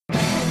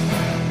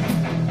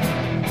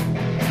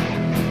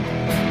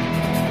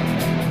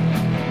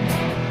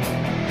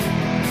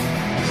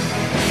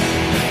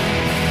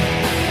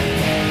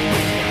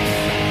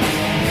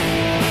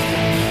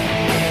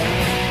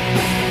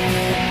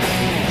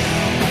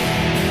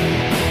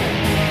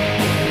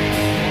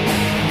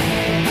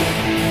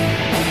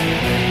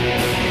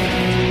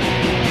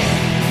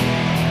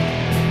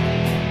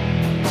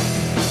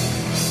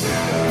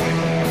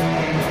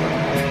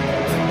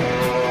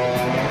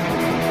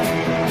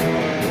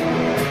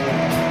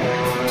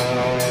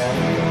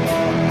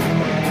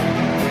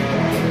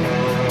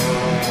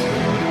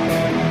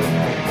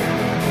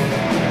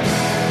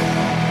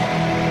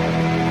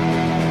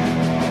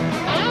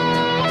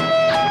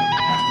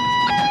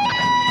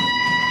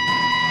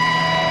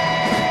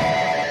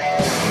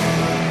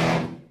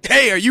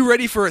Hey, are you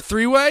ready for a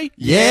three-way?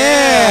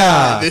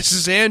 Yeah! This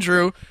is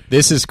Andrew.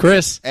 This is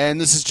Chris. And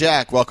this is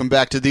Jack. Welcome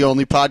back to the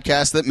only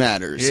podcast that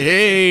matters.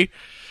 Hey.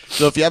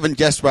 So if you haven't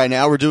guessed by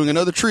now, we're doing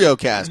another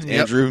TrioCast. Yep.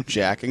 Andrew,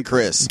 Jack, and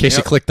Chris. In case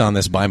you clicked on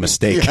this by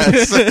mistake.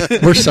 Yes.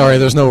 We're sorry,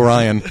 there's no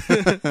Ryan.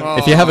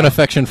 If you have an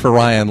affection for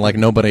Ryan like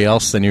nobody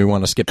else, then you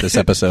want to skip this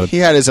episode. He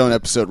had his own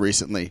episode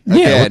recently. Yeah,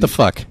 Again, what the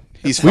fuck?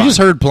 He's fine. We just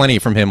heard plenty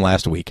from him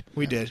last week.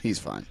 We did. He's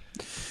fine.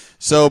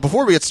 So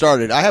before we get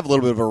started, I have a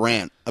little bit of a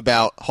rant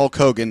about Hulk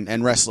Hogan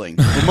and wrestling.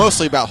 Well,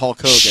 mostly about Hulk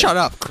Hogan. Shut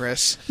up,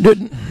 Chris. Did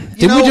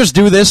we just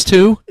do this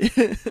too?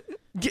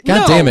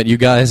 God damn it, you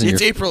guys and It's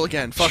your April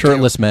again. Fuck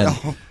shirtless men.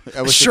 Oh,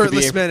 I wish it could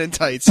Shirtless be men in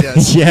tights,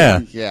 yes. Yeah,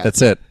 Yeah.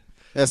 that's it.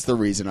 That's the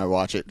reason I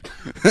watch it.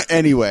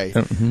 Anyway,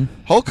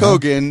 Hulk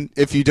Hogan,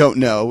 if you don't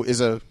know, he's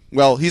a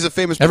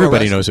famous pro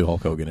Everybody wrestler. knows who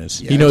Hulk Hogan is.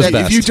 He knows If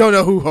best. you don't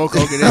know who Hulk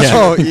Hogan is, Yeah.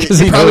 Oh, Because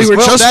he probably knows- were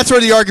Well, just... that's where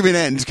the argument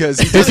ends,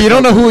 because If you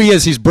don't know who he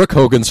is, he's Brooke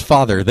Hogan's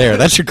father. There,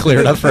 that should clear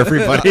it up for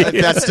everybody.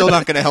 that's still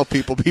not going to help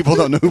people. People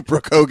don't know who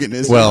Brooke Hogan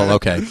is. Well,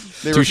 okay.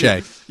 They Touche.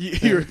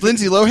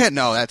 Lindsay Lohan?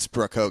 No, that's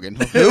Brooke Hogan.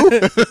 Who?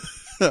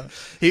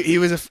 He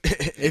was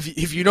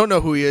if you don't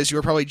know who he is, you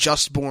were probably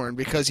just born,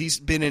 because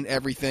he's been in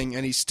everything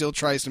and he still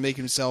tries to make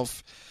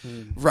himself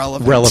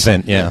relevant.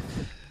 Relevant, yeah.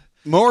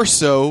 More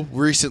so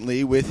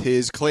recently with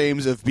his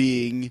claims of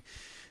being,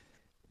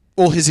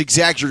 his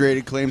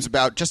exaggerated claims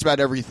about just about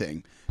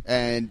everything.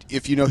 And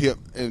if you know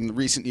him in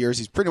recent years,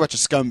 he's pretty much a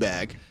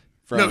scumbag.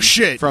 No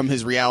shit. From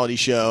his reality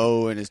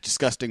show and his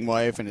disgusting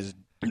wife and his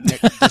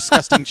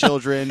disgusting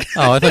children.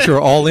 Oh, I thought you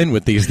were all in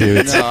with these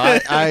dudes. No,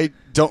 I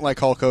don't like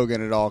Hulk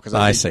Hogan at all. Cause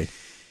I see.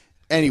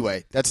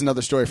 Anyway, that's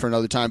another story for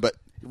another time. But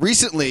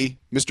recently,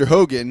 Mr.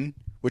 Hogan,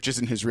 which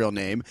isn't his real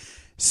name,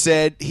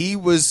 said he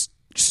was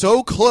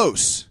so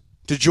close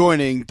to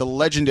joining the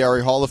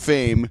legendary Hall of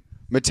Fame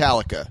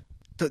Metallica.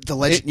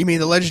 You mean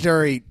the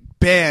legendary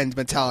band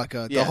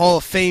Metallica, Yeah. the Hall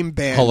of Fame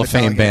band Hall of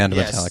Fame Metallica. band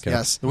Yes, Metallica.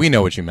 yes. We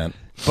know what you meant.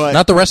 But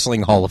Not the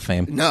Wrestling Hall of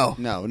Fame. No.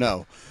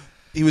 No.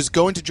 He was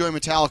going to join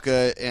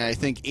Metallica in, I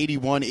think,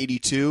 81,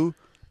 82,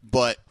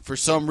 but for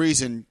some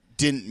reason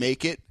didn't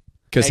make it.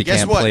 Because he And guess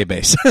can't what? play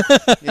bass.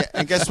 Yeah,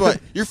 and guess what?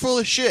 You're full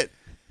of shit.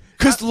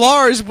 Because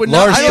Lars would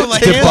Lars not I feel don't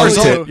like take him. Lars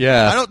debunked it, Ulrich's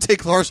yeah. I don't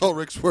take Lars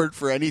Ulrich's word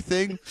for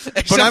anything, but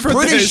Except I'm for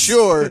pretty this.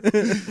 sure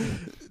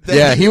that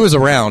Yeah, he was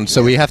around,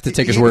 so we have to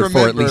take his he'd word for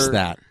at least remember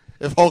that.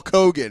 If Hulk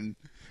Hogan,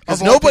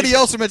 because Of all nobody people.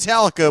 else in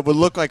Metallica would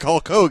look like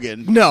Hulk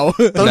Hogan. No,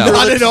 No.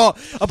 not at all.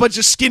 A bunch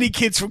of skinny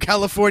kids from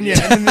California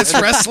and then this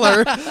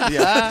wrestler.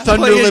 Yeah,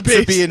 Thunder Playing Lips bass.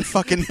 would be in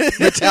fucking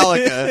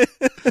Metallica.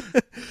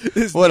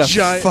 This What a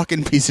giant-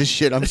 fucking piece of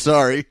shit. I'm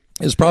sorry.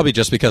 It's probably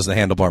just because of the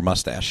handlebar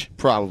mustache.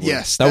 Probably.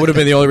 Yes. That would have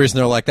been the only reason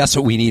they're like, that's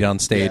what we need on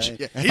stage.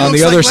 Yeah. He On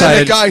looks the other like side,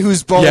 And a guy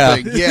who's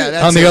balding. Yeah,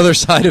 that's on the it. other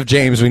side of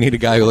James, we need a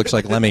guy who looks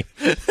like Lemmy.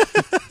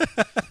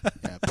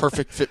 Yeah,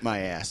 perfect fit my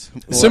ass.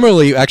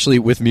 Similarly, actually,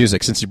 with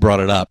music, since you brought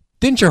it up,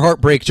 didn't your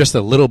heart break just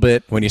a little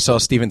bit when you saw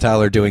Steven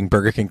Tyler doing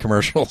Burger King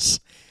commercials?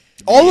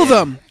 All of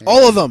them.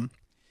 All of them.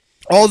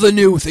 All the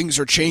new things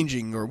are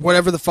changing, or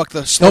whatever the fuck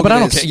the slogan No, but I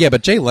don't is. care. Yeah,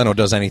 but Jay Leno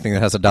does anything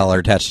that has $1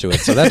 attached to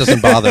it, so that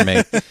doesn't bother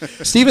me.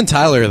 Steven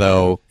Tyler,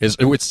 though,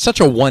 it's such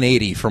a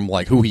 180 from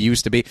like who he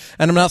used to be,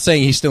 and I'm not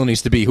saying he still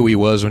needs to be who he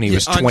was when he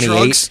was on 28.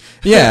 drugs.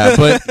 Yeah,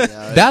 but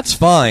that's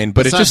fine.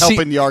 But It's it not just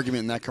helping the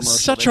argument in that commercial.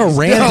 such They a just-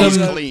 random-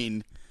 He's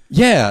clean.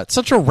 yeah, it's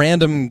such a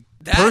random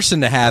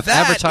person to have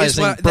that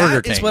advertising is what- Burger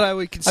that King. is what I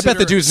would I consider bet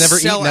the dude's never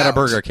eaten at a sellout.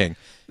 Burger King.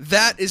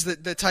 That is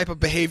the type of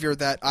behavior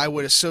that I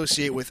would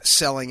associate with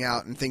selling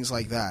out and things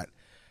like that.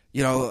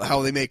 You know,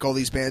 how they make all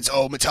these bands,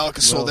 Metallica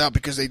sold out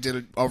because they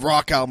did a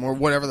rock album or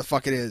whatever the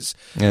fuck it is.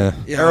 Yeah,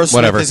 You know, Aerosmith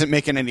Whatever. isn't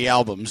making any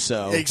albums,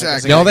 so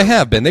Exactly. No, they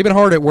have been. They've been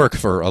hard at work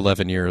for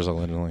 11 years,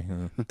 allegedly.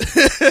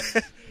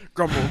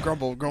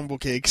 grumble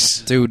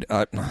cakes. Dude,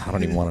 I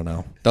don't even want to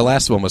know. The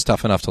last one was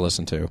tough enough to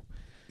listen to.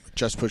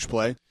 Just push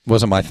play.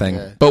 Wasn't my thing.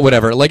 Yeah. But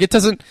whatever. Like, it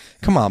doesn't...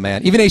 Come on,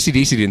 man. Even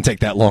AC/DC didn't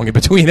take that long in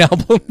between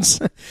albums.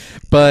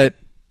 But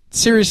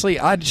seriously,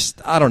 I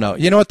don't know.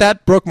 You know what?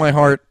 That broke my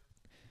heart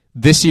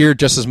this year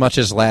just as much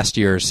as last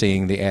year,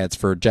 seeing the ads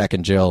for Jack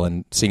and Jill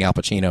and seeing Al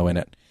Pacino in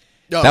it.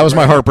 Oh, That was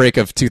my right. heartbreak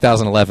of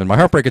 2011. My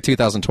heartbreak of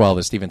 2012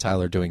 is Steven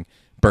Tyler doing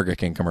Burger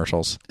King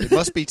commercials. It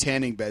must be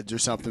tanning beds or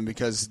something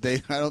because I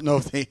don't know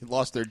if they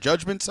lost their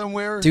judgment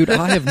somewhere. Dude,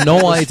 I have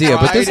no idea.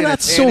 But fried isn't in a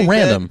that so tanning bed?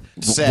 random?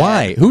 Sad.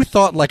 Why? Who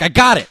thought, like, I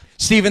got it,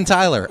 Steven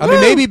Tyler? I mean,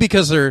 maybe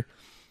because they're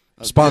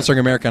sponsoring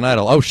American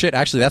Idol. Oh, shit,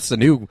 actually, that's the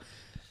new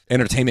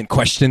entertainment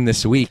question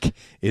this week,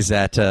 is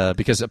that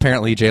because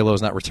apparently J-Lo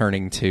is not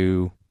returning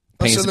to...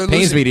 so they're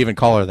Pains losing- me to even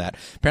call her that.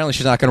 Apparently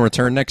she's not going to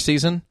return next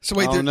season. So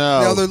wait, Oh, they're,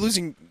 no. now they're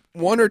losing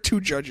one or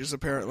two judges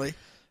apparently.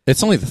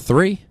 It's only the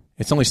three.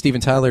 It's only Steven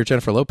Tyler,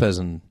 Jennifer Lopez,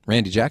 and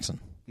Randy Jackson.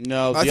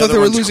 No, I the thought other they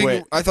were ones losing.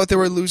 quit. I thought they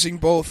were losing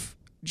both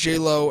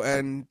J-Lo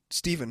and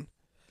Steven.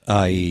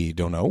 I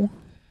don't know.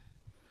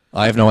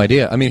 I have no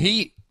idea. I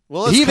mean,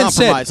 Well, let's he even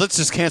compromise. said... Let's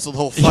just cancel the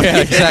whole fucking Yeah,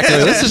 exactly.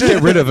 Let's just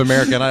get rid of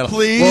American Idol.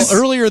 Please?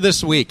 Well, earlier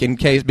this week,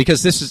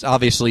 because this is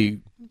obviously...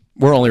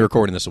 We're only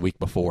recording this a week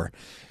before,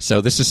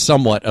 so this is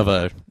somewhat of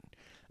a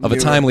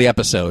timely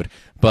episode.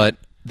 But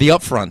the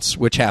upfronts,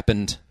 which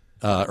happened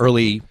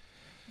early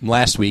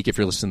last week, if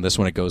you're listening to this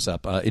when it goes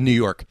up, in New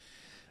York,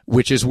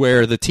 which is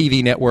where the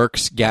TV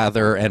networks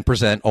gather and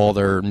present all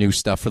their new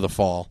stuff for the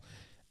fall.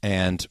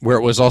 And where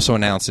it was also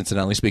announced,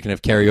 incidentally, speaking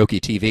of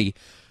karaoke TV,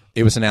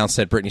 it was announced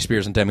that Britney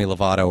Spears and Demi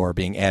Lovato are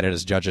being added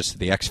as judges to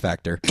the X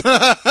Factor,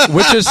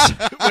 which is...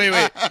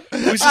 Wait.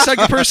 Who's the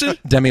second person?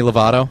 Demi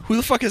Lovato. Who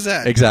the fuck is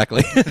that?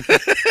 Exactly.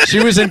 She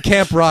was in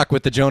Camp Rock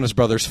with the Jonas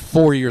Brothers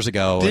 4 years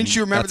ago. Didn't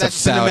you remember that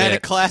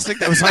cinematic classic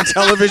that was on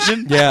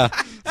television? Yeah.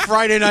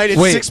 Friday night at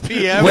 6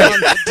 p.m. on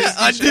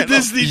the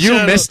Disney Channel.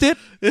 You missed it?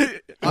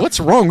 What's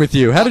wrong with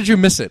you? How did you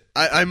miss it?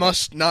 I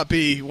must not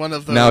be one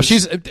of those. No,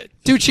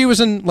 she was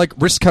in like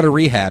Wrist Cutter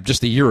Rehab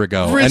just a year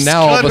ago, and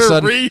now all of a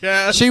sudden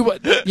rehab.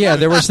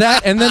 there was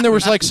that, and then there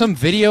was like some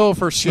video of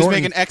her. She was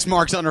making X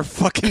marks on her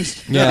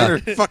fucking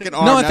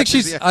arm. No, I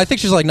think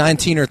she's like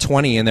 19 or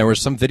 20, and there was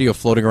some video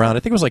floating around.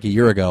 I think it was like a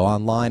year ago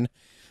online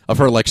of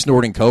her like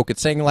snorting coke.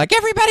 It's saying like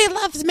 "Everybody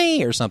loves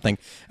me" or something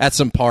at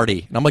some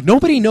party, and I'm like,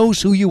 nobody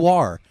knows who you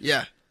are.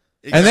 Yeah.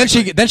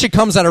 Exactly. And then she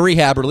comes out of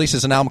rehab,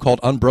 releases an album called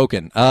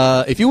Unbroken.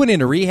 If you went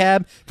into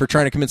rehab for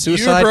trying to commit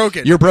suicide,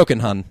 you're broken,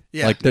 hun.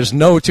 Yeah. Like there's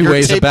no two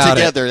ways about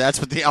together. it. That's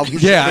what the album.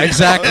 Yeah,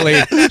 exactly.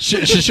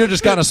 she should have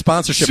just gotten a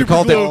sponsorship and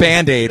called it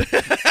Band-Aid.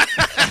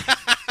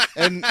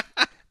 And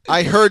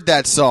I heard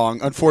that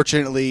song,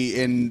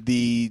 unfortunately, in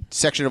the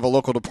section of a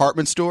local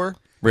department store.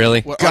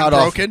 Really? What,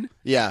 Unbroken?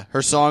 Yeah,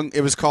 her song.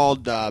 It was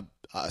called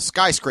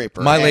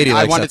Skyscraper. My lady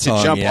likes I wanted that song,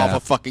 to jump yeah. off a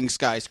fucking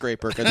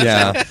skyscraper.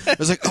 Yeah. I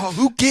was like, oh,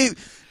 who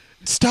gave...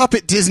 Stop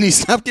it, Disney.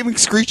 Stop giving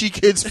screechy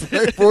kids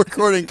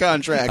recording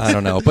contracts. I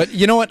don't know. But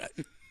you know what?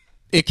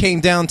 It came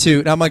down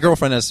to... Now, my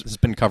girlfriend has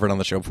been covered on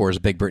the show before as a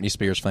big Britney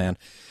Spears fan.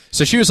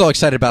 So she was all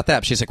excited about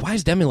that. But she's like, why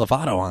is Demi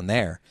Lovato on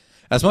there?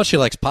 As much as she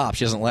likes pop,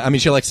 she doesn't like... I mean,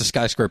 she likes the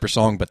Skyscraper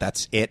song, but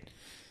that's it.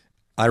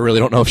 I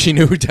really don't know if she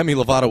knew who Demi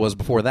Lovato was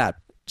before that.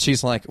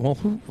 She's like, well,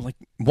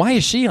 why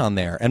is she on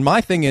there? And my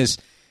thing is...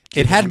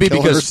 It had to be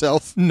because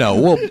herself.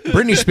 No, well,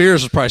 Britney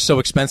Spears was probably so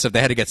expensive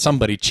they had to get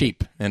somebody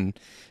cheap, and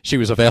she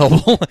was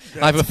available.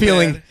 I have a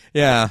feeling, bad.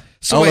 yeah.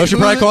 So although wait, she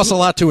probably costs a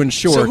lot to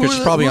insure because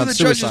she's probably who on are the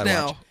judges suicide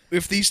now, watch.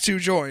 if these two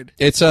joined?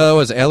 It's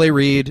was L.A.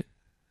 Reid,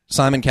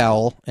 Simon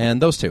Cowell,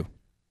 and those two.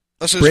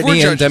 Oh, so there's 4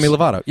 Brittany and judges. Demi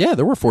Lovato. Yeah,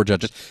 there were 4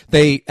 judges.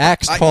 They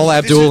axed Paul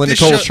Abdul and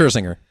Nicole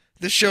Scherzinger.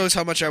 This shows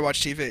how much I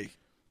watch TV.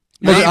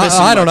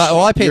 Well, I don't know.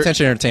 Well, I pay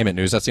attention to entertainment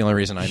news. That's the only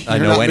reason I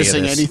know not any of this.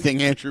 missing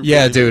anything, Andrew.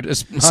 Yeah, dude.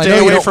 Stay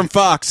away from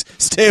Fox.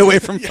 Stay away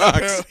from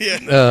Fox.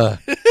 Yeah.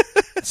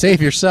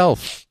 Save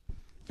yourself.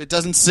 If it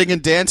doesn't sing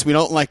and dance, we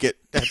don't like it.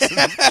 That's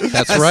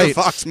right. the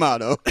Fox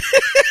motto.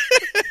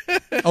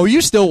 Oh, you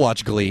still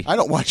watch Glee? I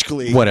don't watch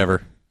Glee.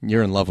 Whatever.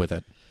 You're in love with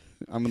it.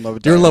 I'm in love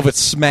with You're in love with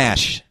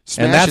Smash.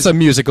 And that's a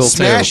musical,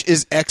 Smash too.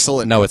 is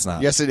excellent. No, it's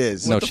not. Yes, it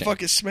is. What the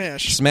fuck is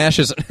Smash? Smash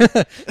is...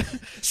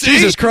 See,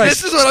 Jesus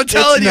Christ. This is what I'm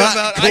telling you not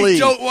about. Glee. I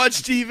don't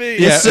watch TV.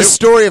 Yeah, It's the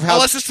story of how...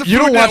 Unless it's the You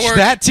Food don't watch Network.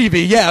 that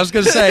TV. Yeah, I was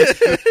going to say,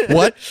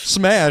 what?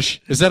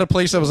 Smash? Is that a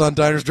place that was on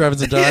Diners,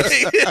 Drive-Ins, and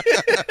Dives?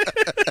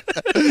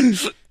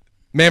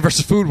 Man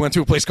vs. Food went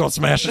to a place called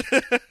Smash. And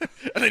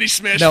then he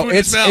smashed No, food in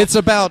his mouth. it's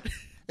about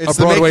It's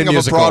a Broadway the making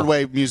musical. of a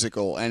Broadway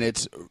musical, and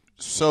it's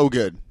so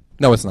good.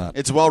 No, it's not.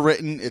 It's well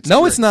written. It's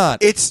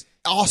not. It's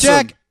awesome.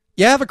 Jack,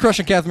 you have a crush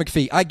on Kathy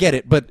McPhee. I get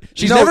it, but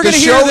she's No, never the going to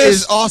hear show this.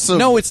 is awesome.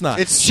 No, it's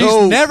not. It's she's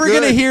so never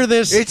going to good. hear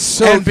this It's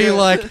so and be good.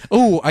 like,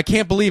 "Oh, I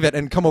can't believe it,"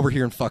 and come over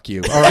here and fuck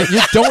you. All right, you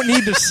don't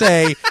need to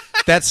say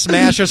that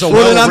Smash is a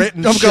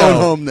well-written I'm show. going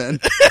home then.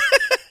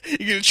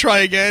 You gonna try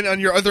again on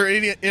your other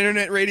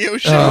internet radio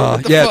show?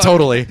 What the Yeah, fuck?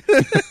 totally.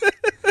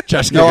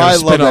 Josh, No, I love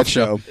spin-off that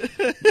show.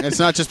 It's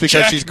not just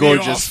because Jack she's me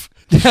gorgeous. off.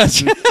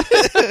 Yes.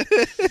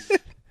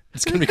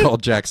 It's going to be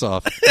called Jack's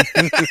Off.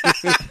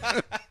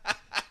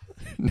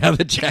 Now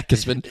that Jack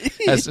has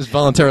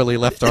voluntarily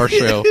left our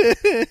show.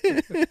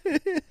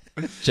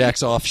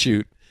 Jack's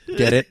Offshoot.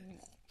 Get it?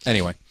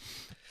 Anyway.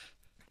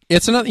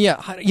 It's another,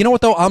 yeah. You know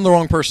what, though? I'm the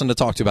wrong person to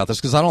talk to about this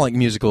because I don't like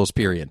musicals,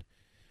 period.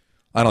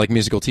 I don't like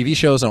musical TV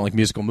shows. I don't like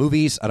musical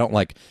movies. I don't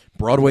like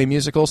Broadway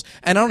musicals.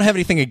 And I don't have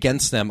anything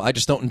against them. I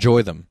just don't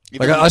enjoy them.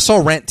 Like I saw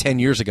Rent 10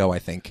 years ago, I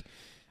think.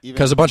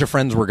 Because a bunch of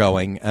friends were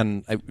going,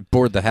 and it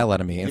bored the hell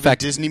out of me. In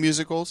fact, Disney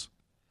musicals?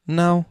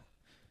 No.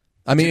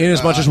 I mean, in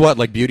as much as what?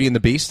 Like Beauty and the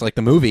Beast? Like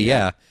the movie,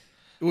 yeah.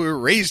 We were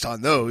raised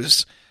on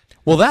those.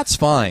 Well, that's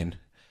fine.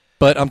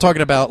 But I'm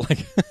talking about, like...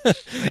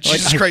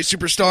 Jesus Christ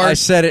Superstar. I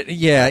said it,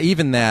 yeah,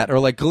 even that. Or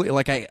like Glee,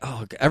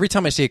 every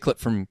time I see a clip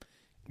from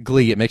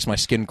Glee, it makes my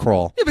skin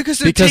crawl. Yeah, because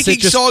they're taking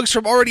songs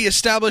from already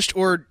established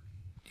or,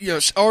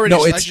 already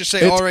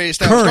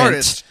established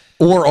artists.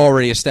 Or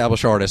already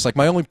established artists. Like,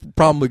 my only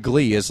problem with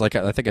Glee is, like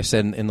I think I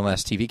said in the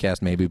last TV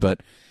cast maybe,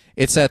 but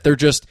it's that they're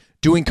just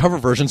doing cover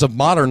versions of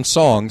modern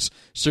songs,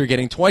 so you're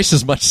getting twice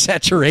as much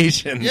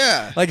saturation.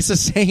 Yeah. Like, it's the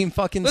same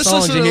fucking Let's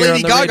songs listen you to hear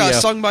Lady on the Gaga radio.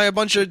 sung by a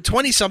bunch of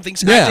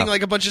 20-somethings Yeah. acting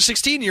like a bunch of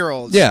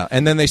 16-year-olds. Yeah,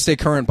 and then they stay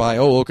current by,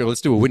 okay, let's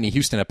do a Whitney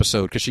Houston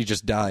episode because she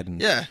just died.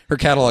 And Yeah. her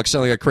catalog's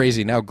selling like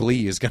crazy. Now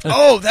Glee is going to...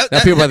 Oh,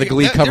 now people buy the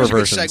Glee cover there's a good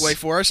versions. segue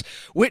for us.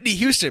 Whitney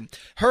Houston.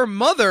 Her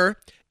mother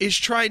is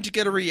trying to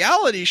get a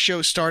reality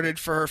show started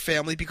for her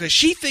family because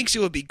she thinks it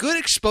would be good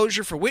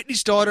exposure for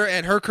Whitney's daughter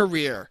and her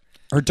career.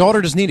 Her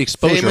daughter doesn't need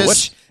exposure.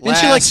 Famous Isn't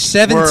she like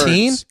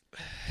 17? words.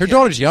 Her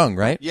daughter's young,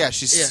 right? Yeah,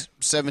 she's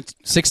 17.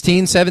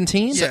 16,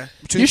 17? Yeah.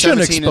 Between You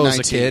shouldn't 17 and expose a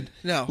 19. kid.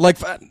 No. Like,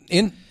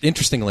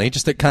 interestingly,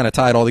 just to kind of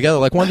tie it all together,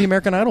 like one of the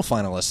American Idol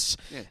finalists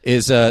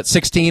is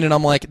 16, and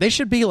I'm like, they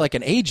should be like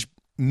an age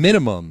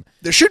minimum.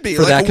 There should be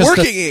for like that, a 'cause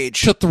working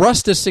age. To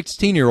thrust a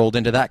 16-year-old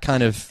into that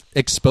kind of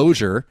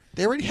exposure,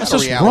 They already had that's a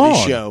just reality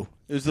wrong. show.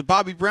 It was the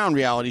Bobby Brown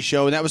reality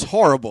show, and that was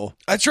horrible.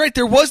 That's right.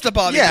 There was the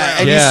Bobby Yeah, Brown.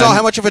 and Yeah, you saw and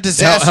how much of a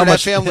disaster how that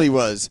much- family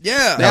was.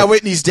 Yeah. Now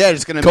Whitney's dead.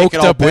 It's going to make it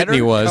Coked all up better.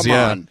 Whitney was, Come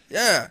yeah. on.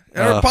 Yeah,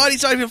 and her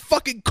body's not even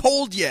fucking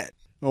cold yet.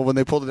 Well, when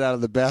they pulled it out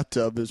of the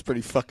bathtub, it was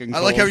pretty fucking I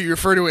cold. like how you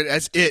refer to it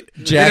as it.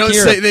 Jack,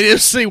 They don't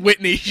say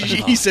Whitney.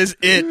 He says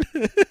it.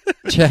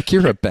 Jack,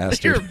 you're a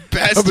bastard. You're a Tub,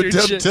 bastard.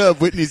 tub, tub.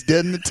 Whitney's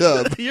dead in the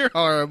tub. You're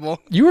horrible.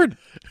 You were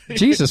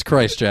Jesus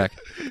Christ, Jack.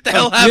 What the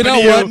hell happened know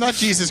to you? what? I'm not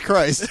Jesus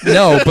Christ.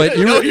 No, but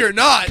you No, were, you're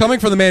not. coming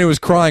from the man who was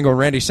crying when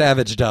Randy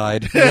Savage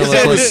died.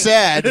 That was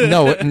sad.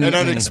 No, and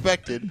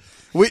unexpected.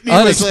 Whitney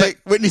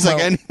Whitney's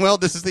like, well,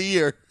 this is the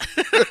year.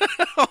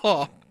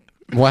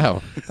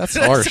 Wow, that's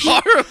harsh.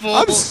 That's horrible.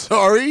 I'm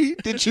sorry.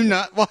 Did you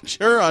not watch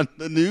her on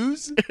the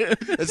news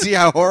and see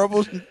how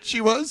horrible she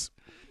was?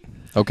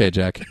 Okay,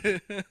 Jack.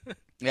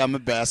 Yeah, I'm a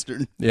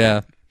bastard.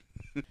 Yeah.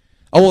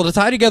 Oh, well, to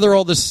tie together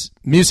all this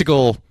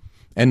musical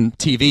and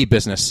TV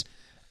business.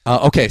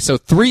 Okay, so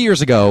 3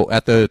 years ago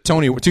at the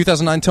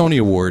 2009 Tony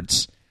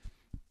Awards,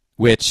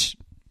 which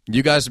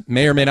you guys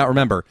may or may not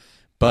remember,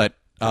 but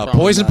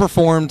Poison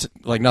performed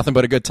like nothing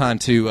but a good time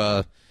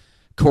to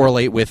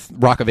correlate with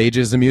Rock of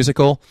Ages, the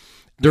musical,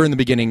 during the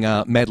beginning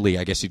medley,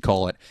 I guess you'd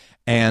call it.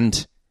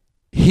 And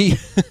he,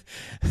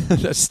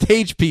 the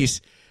stage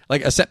piece,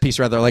 like a set piece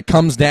rather, like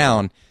comes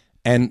down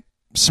and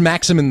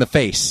smacks him in the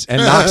face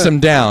and knocks him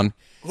down.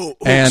 Who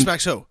and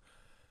smacks who?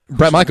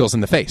 Brett Michaels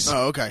in the face.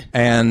 Oh, okay.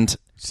 And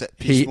Set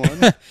piece one.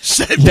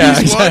 Set piece yeah,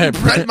 one,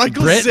 exactly. Bret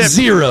Michaels Brett zip.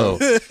 0.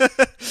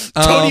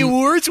 Tony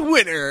Awards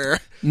winner.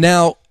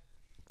 Now,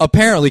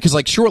 apparently, because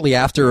like shortly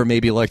after,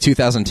 maybe like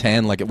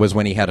 2010, like it was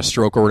when he had a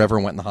stroke or whatever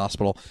and went in the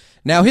hospital.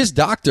 Now, his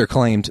doctor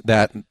claimed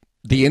that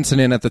the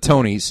incident at the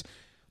Tonys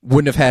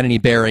wouldn't have had any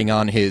bearing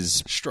on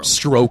his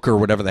stroke or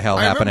whatever the hell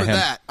happened to him.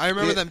 That. I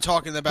remember them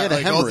talking about He had a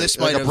like, oh, this hemorrhage,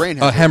 might like a have brain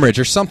A hemorrhage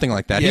or something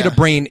like that. He Yeah. had a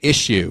brain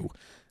issue.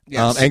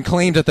 Yes. And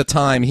claimed at the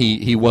time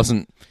he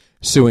wasn't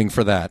suing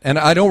for that. And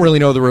I don't really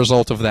know the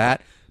result of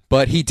that,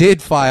 but he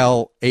did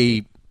file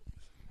I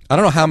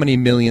don't know how many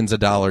millions of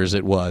dollars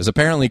it was.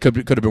 Apparently could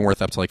have been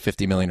worth up to like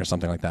 $50 million or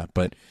something like that,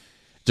 but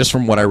just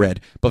from what I read.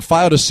 But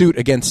filed a suit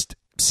against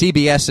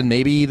CBS and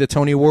maybe the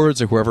Tony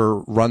Awards or whoever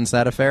runs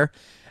that affair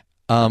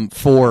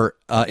for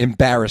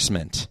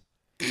embarrassment.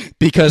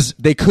 Because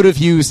they could have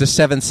used a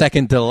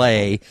 7-second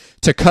delay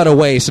to cut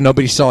away so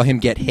nobody saw him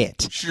get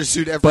hit. Should have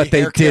sued every But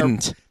they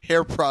didn't.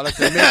 hair product.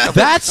 and makeup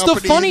That's the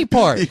company. funny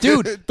part,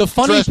 dude. The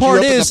funny Dressed you part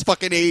up in is, the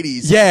fucking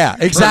 80s. yeah,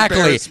 for exactly.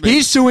 embarrassment.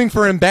 He's suing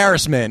for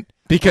embarrassment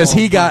because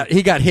he got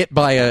hit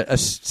by a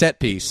set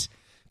piece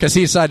because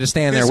he decided to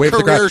stand there, His wave the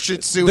career crowd.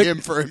 should sue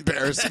him for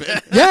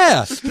embarrassment.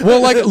 Yeah,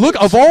 well, like, look,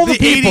 of all the the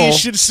people, 80s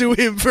should sue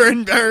him for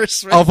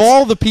embarrassment. of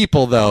all the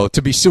people though,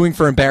 to be suing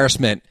for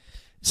embarrassment.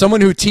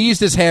 Someone who teased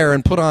his hair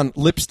and put on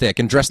lipstick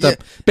and dressed up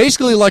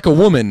basically like a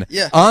woman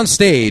on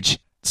stage.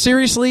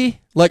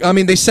 Seriously? Like, I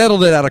mean, they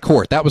settled it out of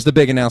court. That was the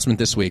big announcement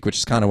this week, which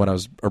is kind of what I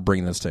was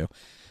bringing this to.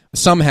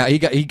 Somehow, he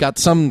got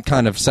some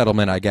kind of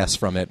settlement, I guess,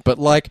 from it. But,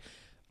 like,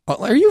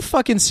 are you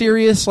fucking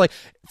serious? Like,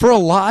 for a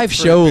live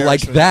show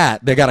like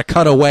that, they got to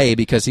cut away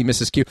because he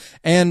misses cue.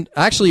 And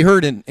I actually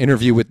heard an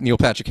interview with Neil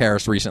Patrick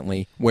Harris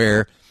recently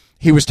where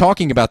he was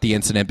talking about the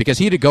incident because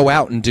he had to go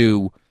out and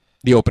do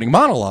the opening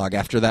monologue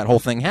after that whole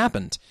thing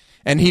happened.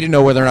 And he didn't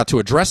know whether or not to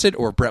address it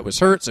or Bret was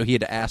hurt, so he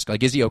had to ask,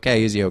 like, is he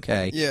okay? Is he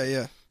okay?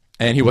 Yeah.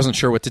 And he wasn't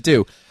sure what to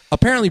do.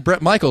 Apparently,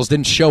 Bret Michaels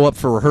didn't show up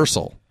for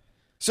rehearsal.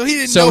 So he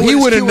didn't So know he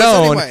what would his have cue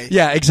was known. anyway.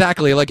 Yeah,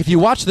 exactly. Like, if you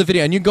watch the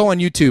video, and you go on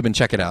YouTube and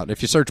check it out,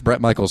 if you search Bret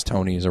Michaels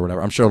Tonys or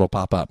whatever, I'm sure it'll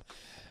pop up.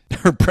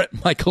 Or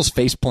Bret Michaels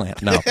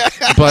faceplant. No.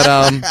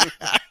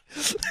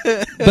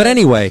 But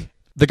anyway,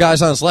 the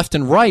guys on his left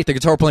and right, the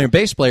guitar player and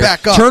bass player,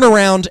 Back up. turn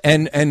around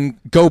and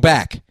go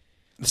back.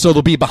 So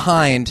they'll be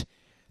behind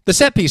the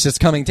set piece that's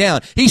coming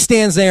down. He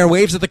stands there,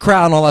 waves at the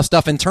crowd and all that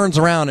stuff, and turns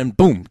around and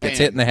boom, gets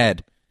hit in the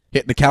head.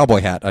 Hit in the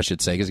cowboy hat, I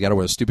should say, because you got to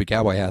wear those stupid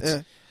cowboy hats.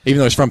 Yeah. Even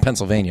though he's from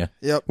Pennsylvania,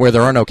 Yep. where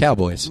there are no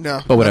cowboys.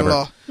 No, but whatever.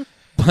 not at all.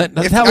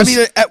 But If, that was, I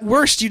mean, at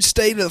worst, you'd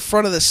stay to the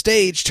front of the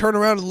stage, turn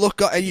around and look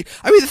up. And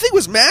I mean, the thing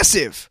was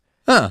massive.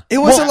 It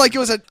wasn't like it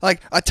was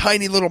a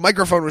tiny little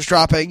microphone was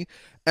dropping,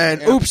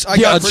 and oops, I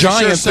got a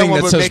giant thing someone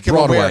that would says make him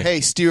Broadway. aware,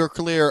 hey, steer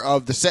clear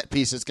of the set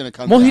piece that's going to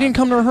come well, down. he didn't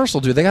come to rehearsal,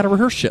 dude. They got to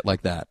rehearse shit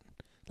like that.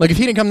 Like, if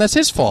he didn't come, that's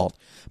his fault.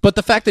 But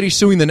the fact that he's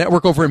suing the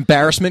network over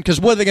embarrassment, because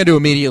what are they going to do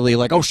immediately?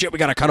 Like, oh, shit, we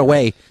got to cut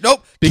away.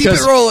 Nope, Because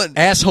keep it rolling.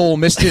 asshole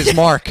missed his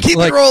mark. Keep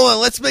Like, it rolling.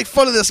 Let's make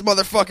fun of this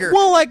motherfucker.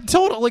 Well, like,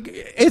 total, like,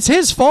 it's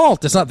his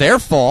fault. It's not their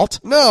fault.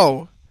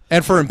 No.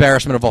 And for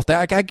embarrassment of all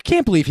that, I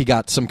can't believe he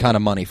got some kind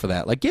of money for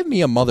that. Like, give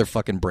me a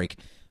motherfucking break.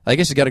 I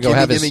guess he's got to go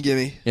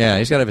gimme. Yeah,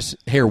 he's got to have his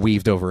hair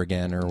weaved over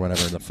again or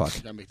whatever the fuck.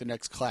 Gotta make the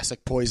next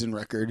classic Poison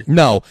record.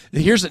 No,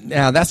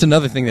 that's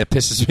another thing that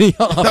pisses me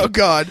off. Oh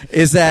God,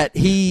 is that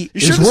he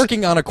is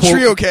working on a quote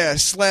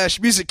TrioCast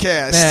 /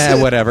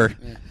 MusicCast. Whatever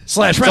 /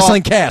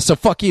 Wrestling Cast. So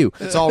fuck you.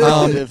 It's all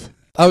relative.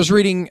 I was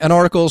reading an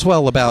article as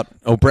well about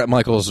Bret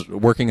Michaels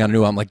working on a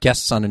new album, like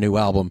guests on a new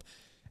album,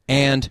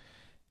 and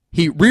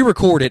he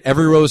re-recorded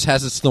 "Every Rose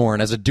Has Its Thorn"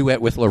 as a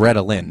duet with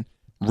Loretta Lynn.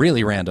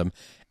 Really random.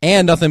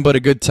 And Nothing But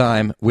a Good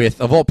Time with,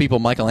 of all people,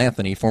 Michael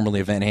Anthony, formerly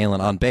of Van Halen,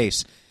 on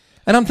bass.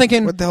 And I'm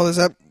thinking, what the hell is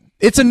that?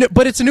 It's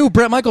a new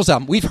Bret Michaels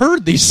album. We've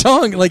heard these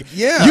songs. Like,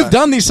 yeah. You've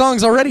done these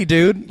songs already,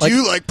 dude. Like, do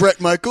you like Bret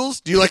Michaels?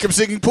 Do you like him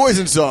singing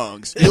Poison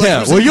songs?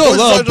 You'll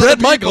love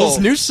Bret Michaels'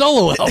 new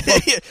solo album.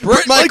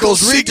 Bret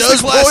Michaels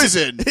redoes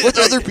Poison with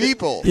other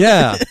people.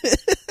 Yeah.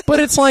 But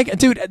it's like,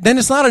 dude, then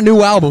it's not a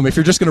new album if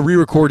you're just going to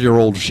re-record your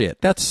old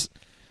shit. That's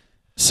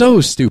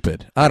so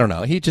stupid. I don't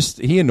know. He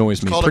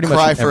annoys me. It's called pretty a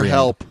Cry much for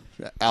Help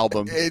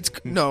album. It's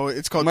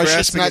called My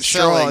Grasping at shit's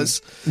not selling.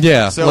 Straws.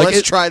 Yeah. So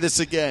let's try this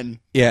again.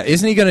 Yeah,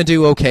 isn't he going to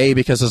do okay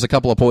because there's a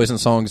couple of Poison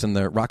songs in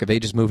the Rock of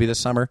Ages movie this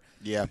summer?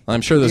 Yeah.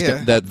 I'm sure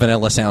that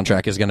Vanilla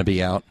soundtrack is going to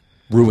be out,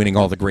 ruining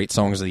all the great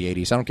songs of the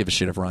 80s. I don't give a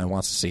shit if Ryan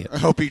wants to see it. I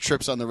hope he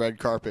trips on the red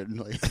carpet and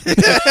and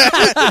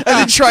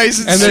then tries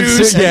and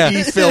sues.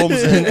 He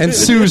films and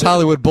sues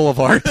Hollywood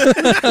Boulevard.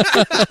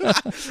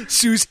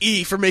 Sues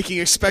E for making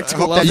a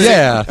spectacle of it.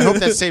 Yeah. I hope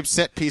that same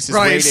set piece is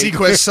Ryan waiting.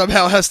 Seacrest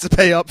somehow has to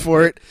pay up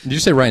for it. Did you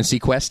say Ryan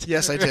Seacrest?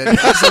 Yes, I did. I'm an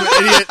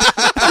idiot.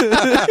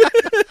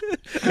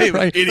 I'm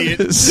an idiot.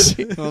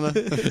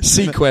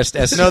 Sequest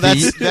SVU. No,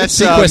 that's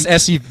Sequest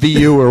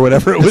SVU or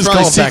whatever it was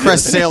probably called.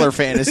 Seacrest Sailor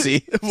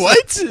Fantasy.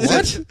 What?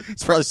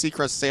 It's probably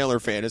Seacrest Sailor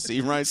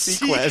Fantasy. Ryan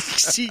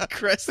Seacrest.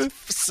 Seacrest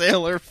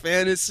Sailor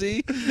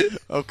Fantasy.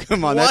 Oh,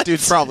 come on. What? That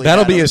dude's probably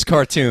That'll be his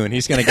cartoon.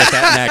 He's going to get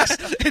that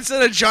next.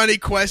 Instead of Johnny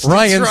Quest,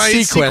 Ryan it's Ryan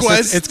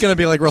Seacrest. It's going to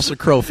be like Russell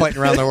Crowe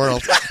fighting around the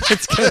world.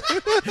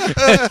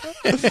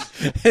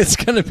 It's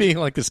going to be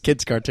like this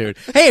kid's cartoon.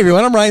 Hey,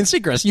 everyone, I'm Ryan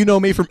Seacrest. You know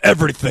me from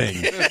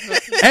everything.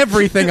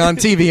 Everything on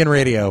TV and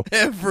radio.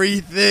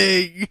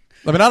 Everything.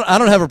 I mean, I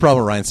don't have a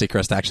problem with Ryan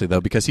Seacrest, actually,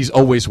 though, because he's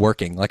always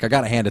working. Like, I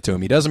got to hand it to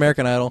him. He does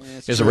American Idol.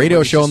 He has a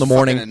radio show in the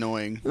morning.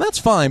 Annoying. That's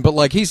fine, but,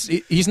 like,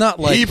 he's not,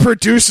 like... He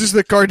produces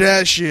the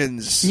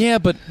Kardashians. Yeah,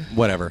 but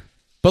whatever.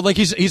 But, like,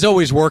 he's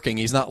always working.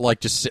 He's not, like,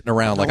 just sitting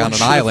around, like, on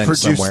an island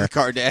somewhere. The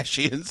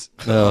Kardashians.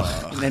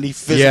 In any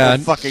physical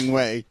fucking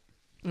way.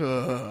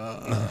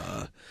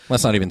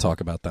 Let's not even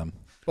talk about them.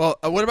 Well,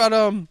 what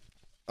about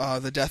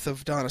the death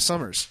of Donna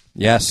Summers?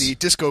 Yes. The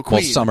disco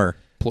queen. Well, Summer.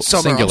 I'm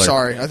Singular.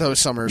 sorry. I thought it was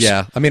Summers.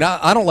 Yeah. I mean,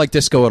 I don't like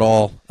disco at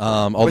all.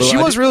 Although but she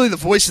was really the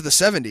voice of the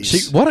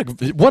 70s.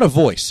 What a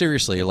voice,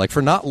 seriously. Like,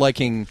 for not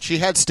liking... She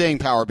had staying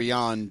power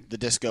beyond the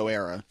disco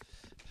era.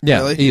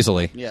 Yeah, really?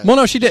 easily. Yeah. Well,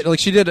 no, she did. Like,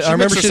 she did. I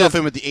remember mixed herself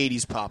in with the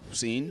 80s pop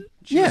scene.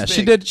 She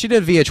did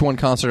VH1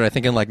 concert, I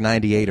think, in, like,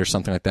 98 or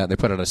something like that. They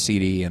put out a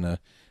CD and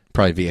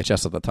probably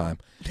VHS at the time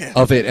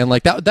of it. And,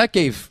 like, that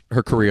gave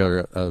her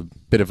career a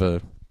bit of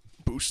a...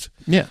 boost.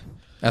 Yeah,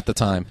 at the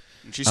time.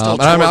 She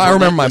still I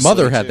remember my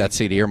mother had too. that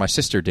CD, or my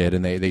sister did,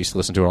 and they used to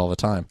listen to it all the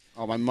time.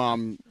 Oh, my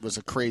mom was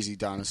a crazy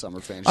Donna Summer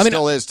fan. She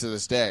still is to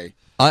this day.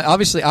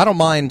 Obviously, I don't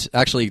mind,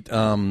 actually,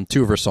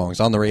 two of her songs,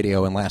 On the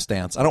Radio and Last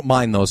Dance. I don't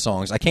mind those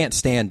songs. I can't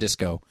stand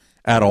disco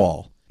at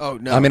all. Oh,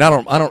 no. I mean, I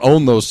don't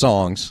own those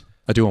songs.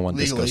 I do own one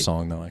Legally. disco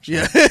song, though, actually.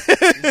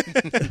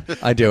 Yeah.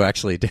 I do,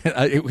 actually.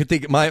 I would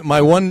think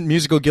my one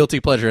musical guilty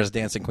pleasure is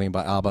Dancing Queen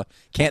by ABBA.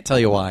 Can't tell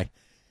you why.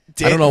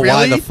 I don't know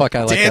why the fuck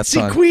I like that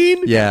song. Dancing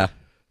Queen? Yeah.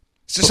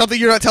 Is there something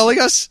you're not telling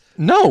us?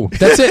 No,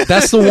 that's it.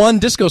 That's the one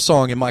disco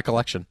song in my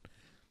collection.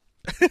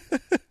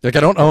 Like,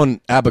 I don't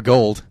own ABBA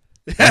Gold,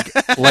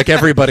 like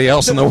everybody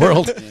else in the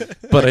world,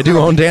 but I do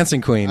own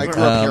Dancing Queen. I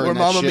grew up hearing Or that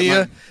Mamma shit.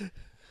 Mia?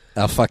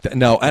 Oh, fuck that.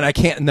 No, and I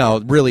can't. No,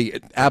 really,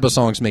 ABBA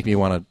songs make me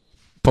want to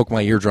poke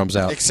my eardrums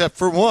out. Except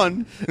for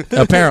one.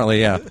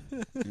 Apparently, yeah.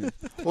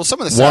 Well, some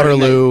of the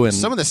Waterloo and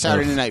some of the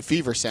Saturday Night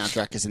Fever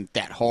soundtrack isn't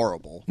that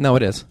horrible. No,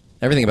 it is.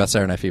 Everything about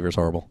Saturday Night Fever is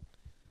horrible.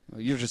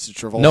 You're just a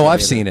Travolta. No, I've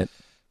hater. seen it.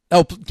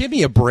 Oh, give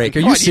me a break.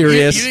 Are Come you on,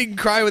 serious? You didn't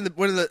cry when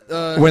When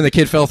the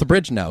kid fell off the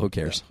bridge? No, who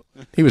cares?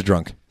 He was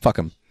drunk. Fuck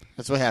him.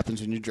 That's what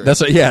happens when you drink.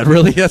 That's what, yeah,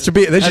 really. That should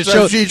be. They should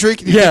show. After you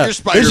drink, you yeah,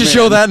 think you're they should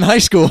show that in high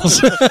schools.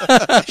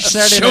 Saturday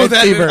show Night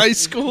that Fever. in high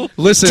school?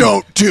 Listen,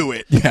 Don't do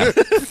it. Yeah,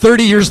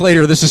 30 years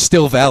later, this is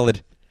still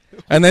valid.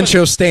 And then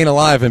show Staying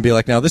Alive and be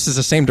like, now this is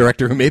the same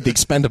director who made The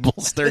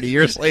Expendables 30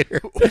 years later.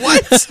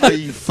 What? You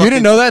You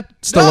didn't know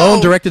that? Stallone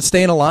No. directed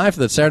Staying Alive,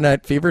 the Saturday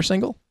Night Fever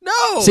single?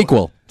 No.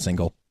 Single.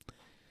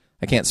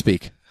 I can't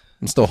speak.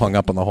 I'm still hung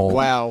up on the whole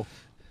Wow.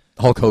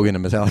 Hulk Hogan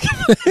and Metallica.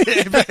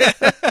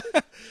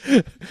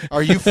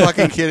 Are you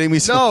fucking kidding me?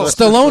 No.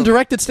 Stallone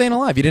directed Staying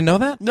Alive. You didn't know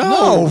that?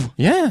 No.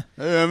 Yeah.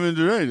 I'm in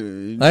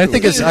director. I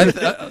think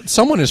it's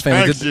someone is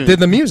famous Action. did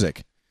the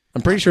music.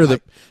 I'm pretty sure the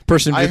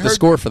person who I did the heard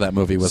score for that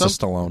movie was a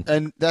Stallone.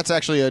 And that's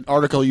actually an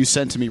article you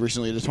sent to me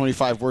recently, the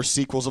 25 worst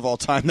sequels of all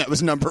time. That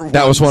was number one.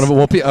 That was one of them.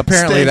 Well,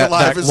 apparently Staying that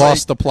Alive is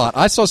lost the plot.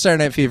 I saw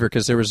Saturday Night Fever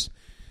because there was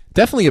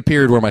definitely a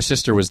period where my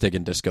sister was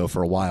digging disco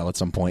for a while at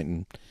some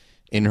point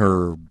in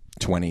her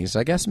 20s,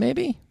 I guess,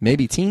 maybe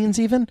teens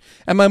even.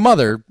 And my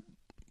mother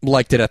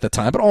liked it at the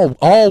time, but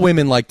all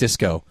women like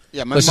disco.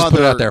 Yeah, my Let's mother, just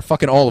put it out there.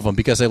 Fucking all of them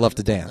because they love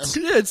to dance.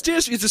 Yeah, it's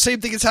dance. It's the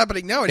same thing that's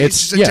happening nowadays.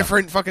 It's just a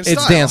different fucking style.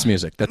 It's dance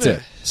music. That's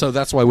it. So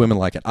that's why women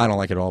like it. I don't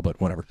like it at all, but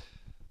whatever.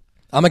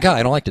 I'm a guy.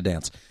 I don't like to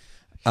dance.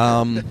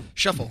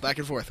 Shuffle back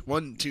and forth.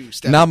 1, 2,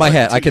 step. Nod my 1,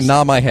 head. 2, I can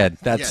nod my head.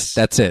 That's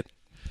it.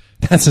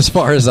 That's as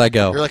far as I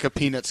go. You're like a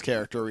Peanuts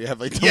character where you have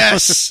like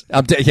Yes.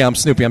 I'm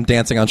Snoopy. I'm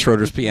dancing on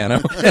Schroeder's piano.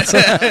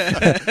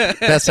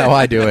 That's how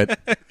I do it.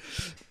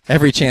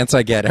 Every chance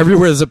I get.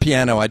 Everywhere there's a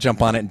piano, I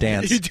jump on it and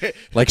dance.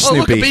 Like Snoopy. Oh,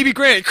 look, a baby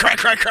granny. Crack,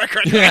 crack, crack,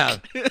 crack, Yeah.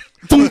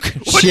 What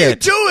Shit. are you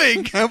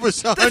doing?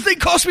 That thing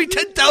cost me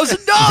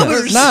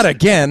 $10,000. Not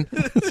again.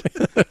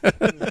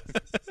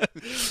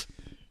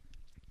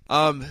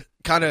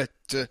 Kind of,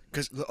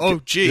 because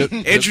gee,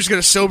 Andrew's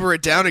gonna sober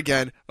it down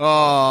again.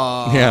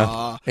 Oh,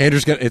 Yeah.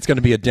 It's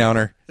gonna be a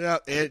downer. Yeah.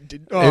 If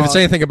it's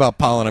anything about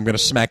pollen, I'm gonna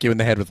smack you in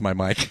the head with my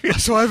mic.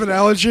 So I have an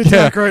allergy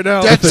attack right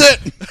now. That's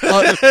it.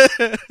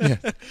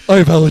 I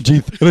have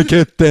allergies and I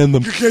can't stand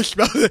them. You can't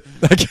smell it.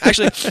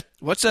 Actually,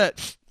 what's that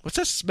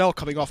smell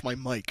coming off my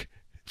mic?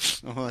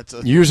 Oh,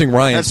 You're using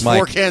Ryan's that's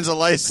 4 mic. cans of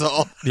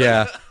Lysol.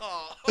 Yeah.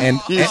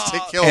 And Used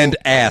to kill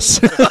ass.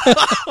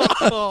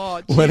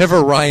 Oh,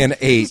 Whenever Ryan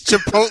ate.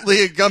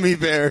 Chipotle and gummy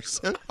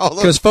bears.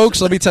 Because, folks,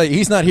 let me tell you,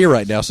 he's not here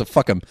right now, so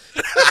fuck him.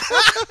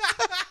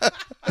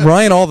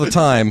 Ryan, all the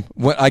time,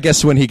 I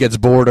guess when he gets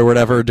bored or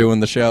whatever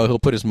doing the show, he'll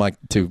put his mic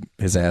to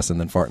his ass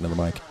and then fart into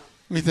the mic.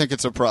 We think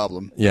it's a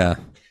problem. Yeah.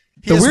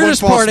 He has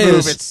weirdest one false part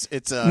move, is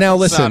it's now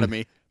listen.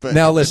 sodomy. But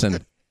Now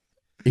listen.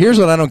 Here's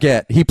what I don't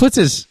get. He puts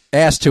his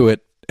ass to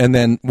it and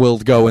then will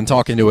go and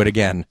talk into it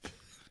again.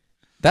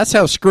 That's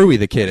how screwy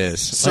the kid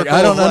is. Like,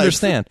 I don't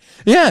understand.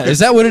 Yeah, is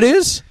that what it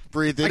is?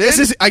 breathe it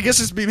I guess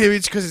it's maybe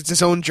it's because it's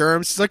his own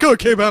germs. It's like, oh, it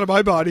came out of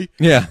my body.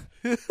 Yeah.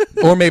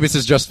 Or maybe it's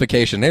his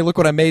justification. Hey, look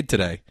what I made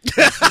today.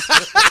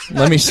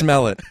 Let me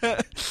smell it.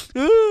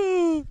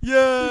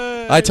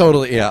 Yeah.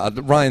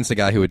 Ryan's the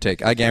guy who would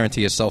take. I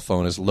guarantee his cell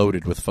phone is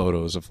loaded with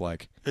photos of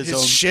like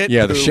His shit.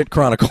 Yeah, the shit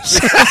chronicles.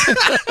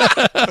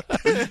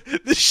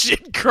 The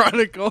shit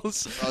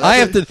chronicles. I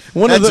have to.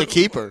 That's a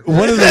keeper.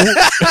 One of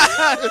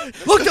the.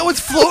 Look, that one's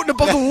floating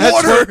above the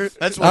water.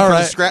 That's one All for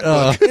right.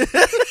 the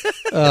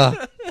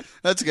scrapbook.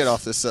 Let's get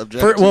off this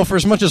subject. For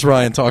as much as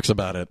Ryan talks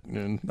about it,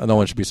 no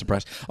one should be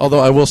surprised. Although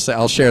I will say,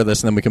 I'll share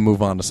this, and then we can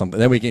move on to something.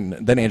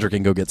 Then Andrew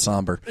can go get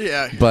somber.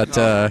 Yeah. But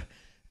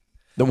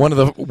one of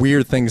the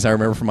weird things I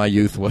remember from my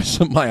youth was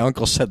my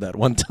uncle said that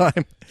one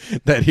time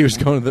that he was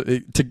going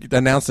to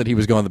announce that he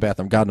was going to the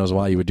bathroom. God knows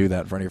why you would do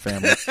that in front of your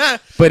family.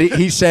 But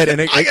he said,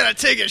 and I gotta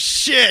take a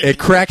shit. It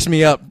cracks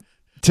me up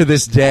to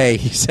this day.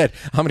 He said,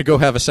 "I'm going to go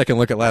have a second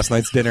look at last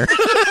night's dinner."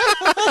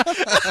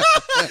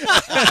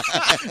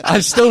 I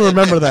still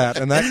remember that,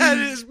 and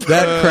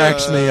that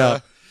cracks me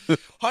up.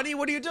 Honey,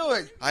 what are you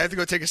doing? I have to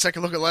go take a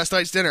second look at last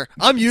night's dinner.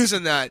 I'm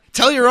using that.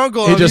 Tell your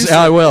uncle.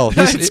 I will.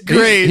 That's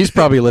great. He's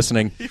probably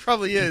listening. He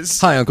probably is.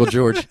 Hi, Uncle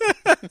George.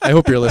 I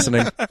hope you're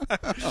listening.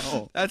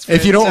 Oh, that's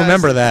if you don't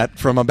fantastic. remember that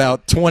from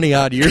about 20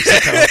 odd years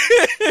ago,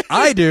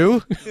 I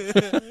do.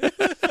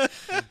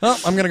 Well,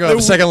 I'm going to go have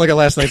a second look at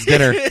last night's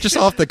dinner, just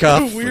off the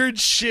cuff. Weird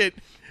shit.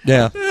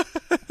 Yeah.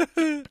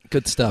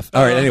 Good stuff.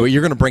 All right, anyway,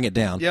 you're going to bring it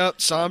down.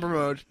 Yep, somber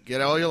mode. Get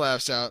all your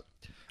laughs out.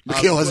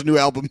 Mikhail has a new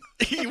album.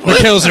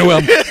 Mikhail's new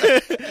album.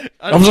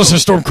 I was listening to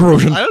Storm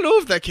Corrosion. I don't know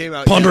if that came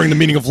out Pondering yet. the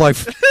meaning of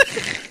life.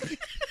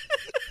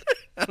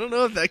 I don't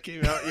know if that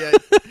came out yet.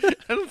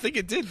 I don't think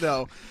it did,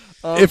 though.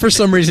 If for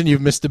some reason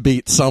you've missed a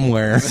beat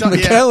somewhere,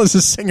 Mikhail is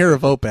a singer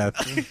of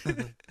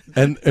Opeth.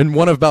 and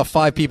one of about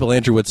 5 people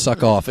Andrew would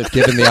suck off if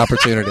given the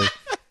opportunity.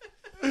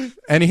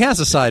 And he has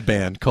a side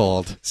band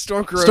called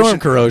Storm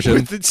Corrosion.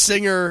 With the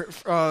singer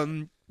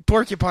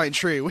Porcupine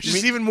Tree, which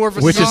is even more of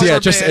a which is somber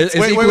just band. as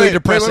equally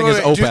depressing as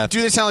Opeth.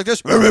 Do they sound like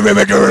this? No, they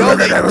don't.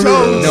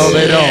 No,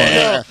 they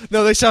don't.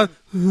 No, they sound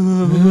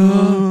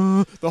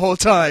the whole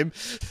time.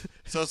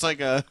 So it's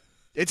like a...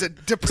 It's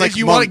like like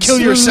you want to monks. kill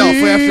yourself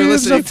after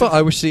listening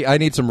to I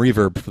need some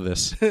reverb for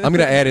this. I'm going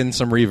to add in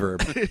some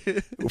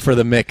reverb for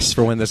the mix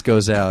for when this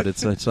goes out.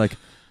 It's like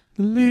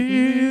the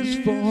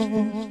leaves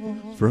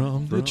fall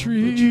from the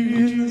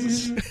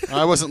trees.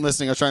 I wasn't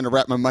listening. I was trying to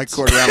wrap my mic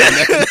cord around my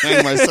neck and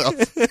hang myself.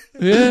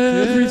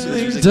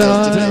 Everything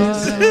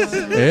dies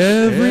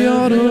every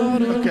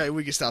autumn. Okay,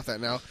 we can stop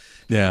that now.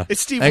 Yeah.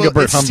 It's Steve,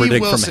 Engelbert it's Steve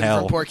Humperdinck Wilson from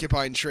hell.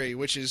 Porcupine Tree,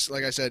 which is,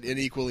 like I said, an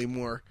equally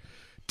more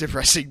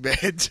depressing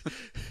band.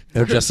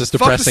 They're just as Fuck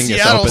the depressing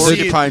as Seattle Opeth. scene.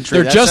 Porcupine Tree.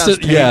 They're That just sounds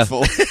as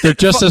painful. they're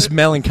just as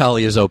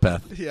melancholy as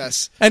Opeth.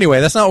 Yes. Anyway,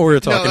 that's not what we were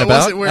talking No, that about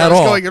wasn't where at I was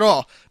all. going at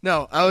all.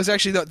 No, I was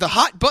actually the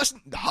hot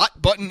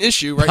button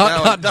issue right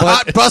now. The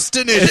hot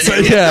bustin'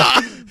 issue.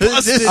 Yeah.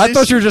 Busted I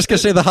thought you were just going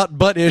to say the hot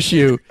butt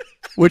issue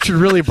which would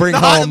really bring The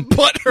home hot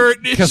butt hurt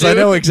issue. because I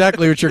know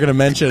exactly what you're going to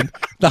mention.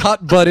 The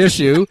hot butt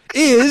issue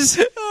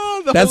is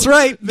that's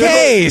right,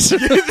 gays.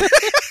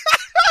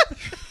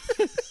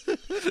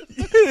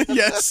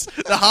 Yes,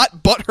 the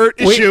hot butt hurt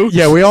issue.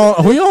 We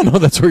all know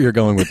that's where you're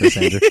going with this,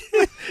 Andrew.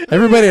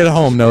 Everybody at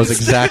home knows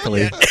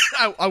exactly.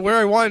 Where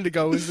I wanted to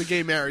go was the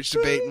gay marriage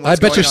debate. And I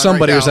bet you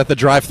somebody was at at the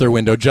drive-through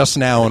window just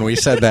now when we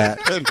said that.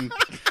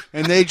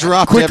 And they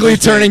dropped Quickly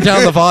everything. turning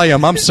down the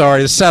volume. I'm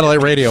sorry, the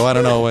satellite radio. I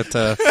don't know what.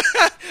 I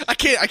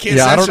can't.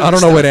 Yeah, I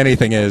don't know what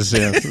anything is.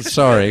 Yeah,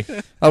 sorry,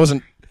 I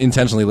wasn't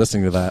intentionally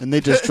listening to that. And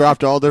they just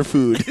dropped all their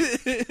food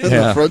in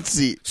the front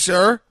seat.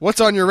 Sir,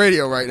 what's on your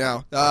radio right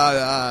now?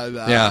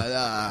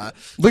 Yeah.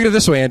 Look at it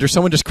this way, Andrew.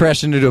 Someone just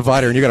crashed into a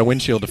divider, and you got a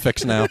windshield to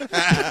fix now.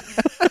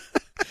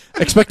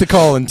 Expect a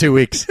call in 2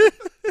 weeks.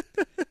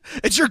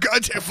 It's your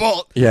goddamn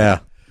fault. Yeah.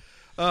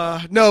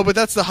 No, but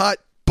that's the hot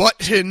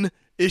button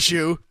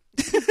issue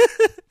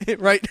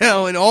right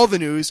now in all the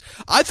news.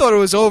 I thought it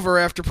was over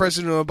after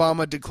President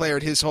Obama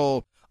declared his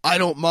whole, I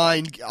don't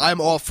mind, I'm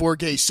all for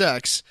gay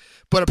sex.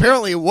 But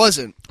apparently it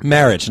wasn't.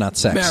 Marriage, not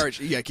sex. Marriage,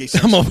 yeah, gay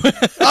sex. I'm all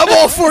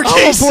for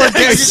gay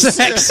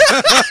sex.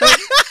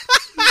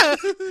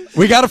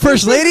 We got a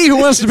first lady who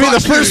wants to be the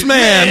first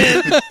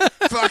man.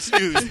 Fox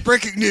News,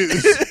 breaking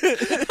news.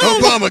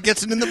 Obama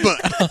gets it in the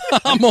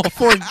butt. I'm all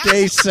for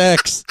gay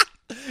sex.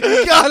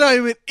 God,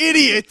 I'm an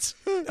idiot.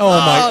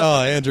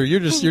 Oh Andrew,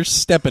 you're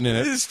stepping in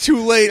it. It's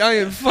too late. I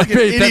am fucking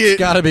That's idiot.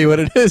 got to be what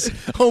it is.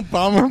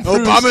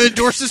 Obama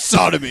endorses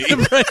sodomy.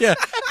 Yeah,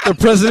 the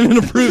president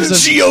approves of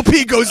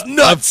GOP goes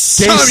nuts.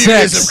 gay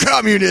sex.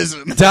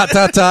 Communism. ...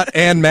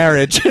 and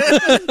marriage.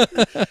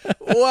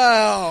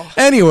 Wow.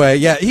 Anyway,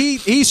 yeah,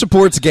 he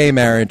supports gay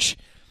marriage.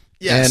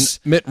 Yes.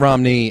 And Mitt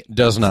Romney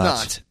does not.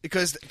 Not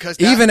because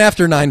Even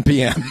after 9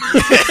 p.m.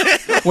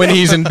 when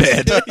he's in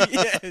bed.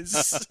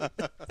 Yes.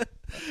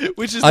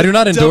 Which is I do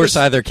not endorse dumbest...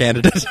 either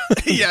candidate.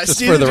 Yes,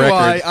 Just neither for the do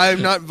record. I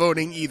am not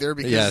voting either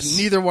because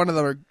neither one of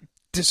them are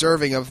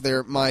deserving of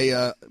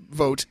my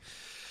vote.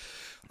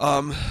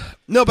 No,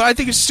 but I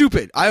think it's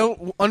stupid. I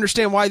don't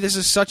understand why this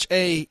is such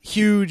a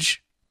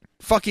huge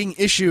fucking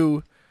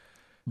issue.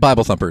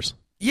 Bible thumpers.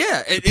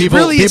 Yeah, it People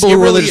really is. who It are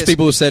really religious is.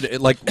 people who said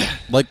it, like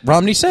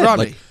Romney said.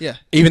 Romney, like, yeah.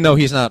 Even though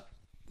he's not,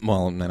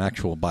 well, an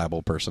actual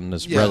Bible person,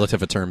 as Yeah.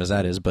 relative a term as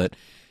that is, but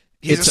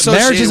He's it's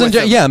associated marriages with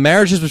them. yeah,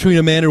 marriages between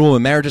a man and a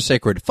woman. Marriage is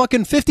sacred.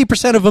 Fucking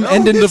 50% of them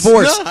end in it's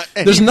divorce. not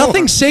There's anymore.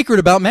 nothing sacred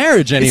about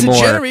marriage anymore.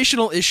 It's a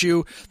generational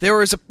issue. There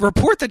was a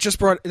report that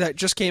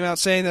just came out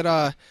saying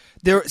that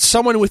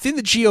someone within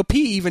the GOP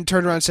even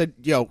turned around and said,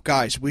 "Yo,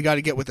 guys, we got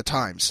to get with the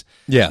times."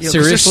 Yeah, 'Cause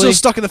seriously? they're still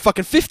stuck in the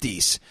fucking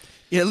 50s.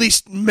 Yeah, at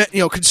least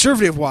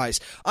conservative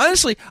wise.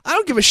 Honestly, I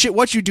don't give a shit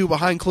what you do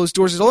behind closed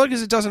doors as long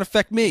as it doesn't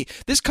affect me.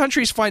 This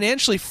country is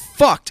financially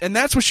fucked, and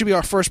that's what should be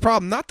our first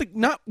problem. Not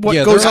what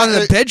Yeah, goes they're- on in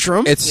the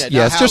bedroom. It's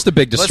just a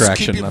big Let's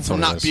distraction. keep people That's from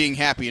what it not is. being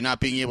happy and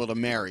not being able to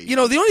marry. the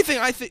only thing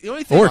I think,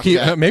 Or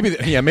that. maybe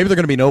they're going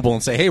to be noble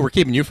and say, "Hey, we're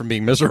keeping you from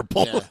being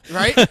miserable." Yeah.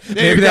 right? There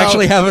Maybe you they go.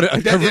 actually have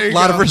a There you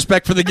lot go. of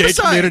respect for the gay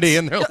Besides, community,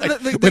 and they're like,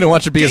 the "We don't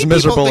want you to be as gay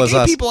miserable people, as the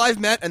gay us." people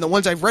I've met and the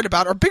ones I've read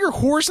about are bigger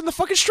whores than the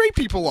fucking straight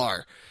people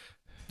are.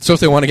 So if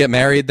they want to get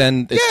married,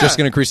 then it's just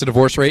going to increase the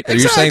divorce rate? Are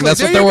you saying that's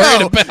Exactly. what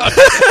they're There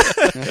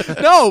worried you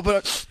about? No,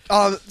 but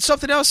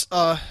something else.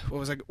 Where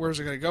was I going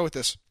to go with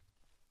this?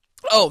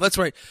 Oh, that's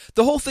right.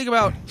 The whole thing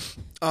about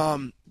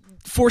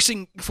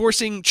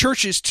forcing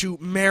churches to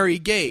marry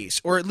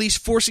gays, or at least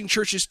forcing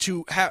churches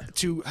to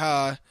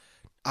I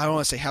don't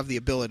want to say have the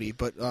ability,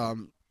 but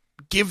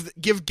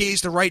give gays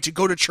the right to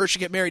go to church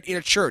and get married in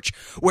a church,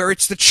 where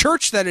it's the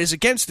church that is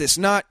against this,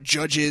 not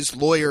judges,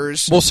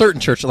 lawyers. Well, certain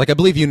churches, like I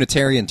believe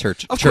Unitarian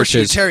churches, Of course,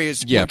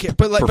 Unitarians, yeah,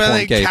 but like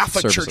perform gay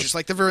Catholic services. churches,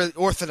 like the very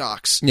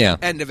Orthodox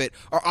end of it,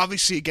 are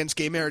obviously against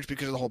gay marriage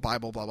because of the whole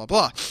Bible, blah, blah,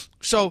 blah.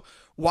 So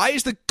why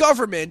is the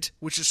government,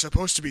 which is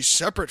supposed to be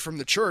separate from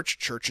the church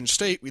and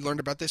state, we learned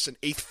about this in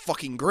 8th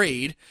fucking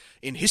grade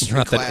in history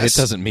Not class. that it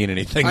doesn't mean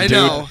anything, I dude.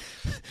 know.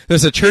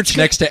 There's a church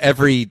next to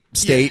every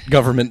state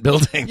government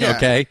building, Yeah.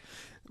 okay?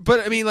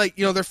 But I mean, like,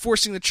 they're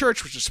forcing the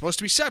church, which is supposed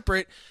to be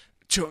separate,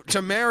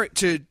 to marry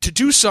to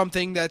do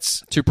something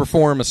that's To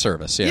perform a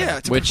service,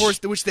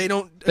 which they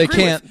don't. They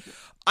agree can't.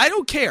 With. I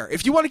don't care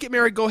if you want to get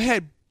married. Go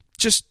ahead,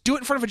 just do it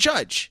in front of a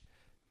judge.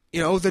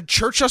 The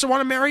church doesn't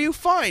want to marry you.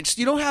 Fine, so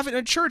you don't have it in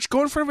a church.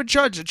 Go in front of a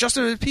judge, a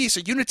justice of the peace,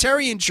 a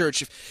Unitarian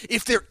church.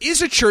 If there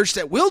is a church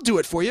that will do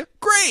it for you,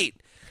 great.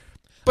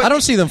 But I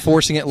don't see them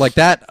forcing it like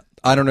that.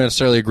 I don't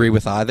necessarily agree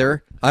with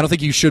either. I don't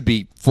think you should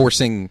be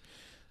forcing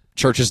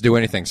churches to do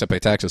anything except pay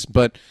taxes.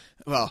 But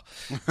well,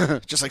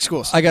 just like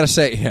schools. I gotta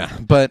say,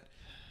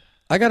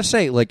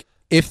 like,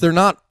 if they're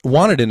not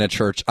wanted in a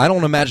church, I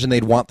don't imagine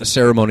they'd want the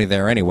ceremony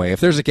there anyway. If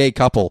there's a gay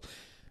couple,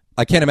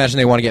 I can't imagine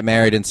they want to get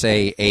married in,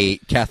 say, a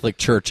Catholic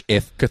church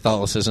if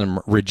Catholicism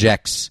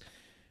rejects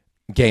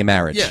gay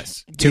marriage.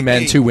 Yes. Two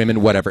men, two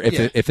women, whatever.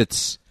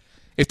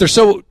 If they're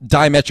so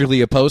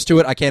diametrically opposed to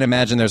it, I can't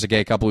imagine there's a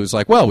gay couple who's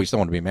like, well, we still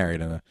want to be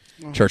married in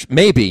a church.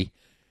 Maybe.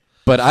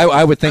 But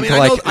I would think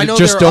I know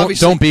just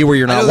don't be where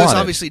you're not there's wanted.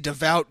 obviously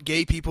devout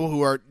gay people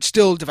who are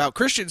still devout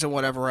Christians and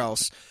whatever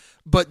else,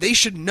 but they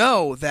should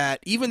know that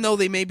even though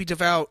they may be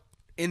devout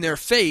in their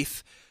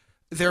faith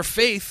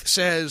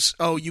says,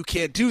 "Oh, you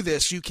can't do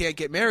this. You can't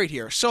get married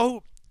here."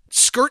 So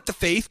skirt the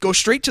faith, go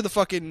straight to the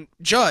fucking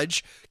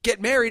judge,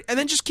 get married, and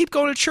then just keep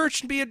going to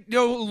church and be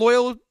a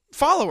loyal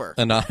follower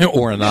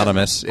or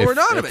anonymous, or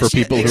anonymous for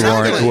people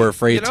who are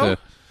afraid to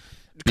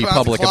be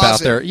public about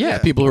their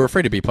people who are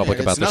afraid to be public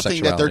about their sexuality.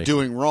 It's nothing that they're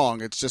doing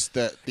wrong. It's just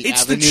that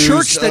it's the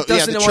church that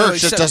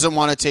doesn't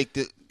want to take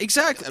the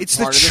exactly. It's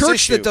the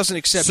church that doesn't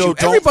accept so you.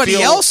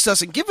 Everybody else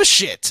doesn't give a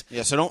shit.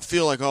 Yeah, so don't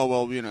feel like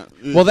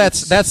Well,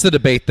 that's the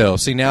debate though.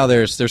 See, now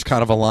there's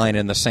kind of a line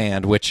in the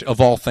sand. Which of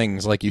all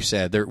things, like you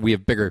said, we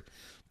have bigger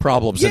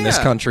problems in this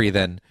country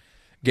than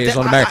gays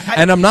on America.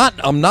 And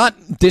I'm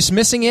not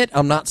dismissing it.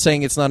 I'm not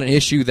saying it's not an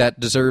issue that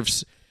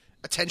deserves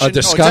attention. A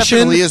discussion.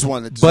 It definitely is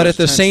one that but at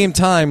the attention. same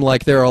time,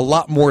 like there are a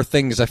lot more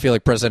things I feel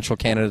like presidential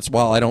candidates,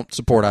 while I don't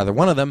support either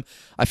one of them,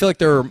 I feel like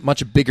there are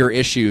much bigger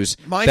issues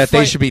that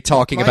they should be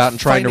talking about and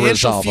trying to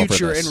resolve over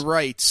this. My financial future and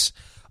rights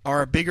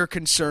are a bigger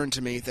concern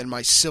to me than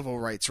my civil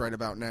rights right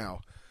about now.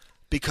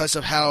 Because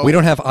of how we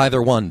don't have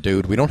either one,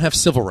 dude. We don't have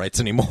civil rights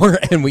anymore,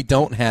 and we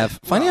don't have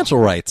financial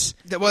rights.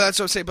 Well, that's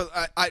what I'm saying. But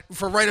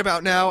for right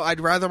about now,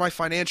 I'd rather my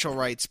financial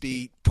rights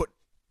be put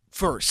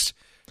first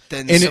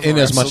than in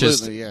as much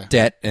as yeah.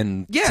 debt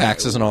and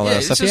taxes and all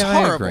that stuff. Yeah,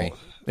 horrible. I agree.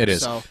 It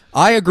is. So.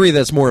 I agree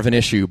that's more of an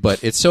issue,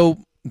 but it's so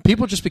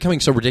people are just becoming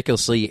so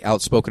ridiculously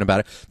outspoken about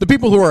it. The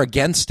people who are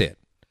against it,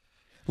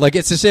 like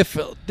it's as if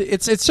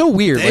it's so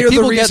weird. They like,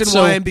 are the reason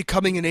why I'm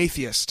becoming an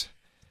atheist.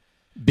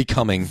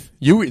 Becoming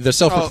the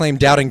self-proclaimed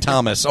doubting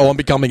Thomas. Oh, I'm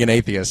becoming an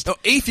atheist. No,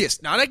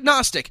 atheist, not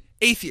agnostic.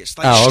 Atheist,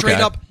 like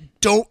straight up,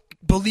 don't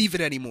believe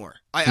it anymore.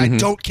 I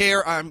don't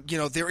care.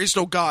 There is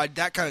no God.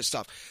 That kind of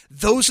stuff.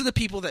 Those are the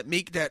people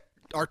that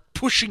are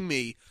pushing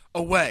me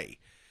away.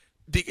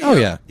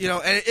 And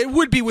it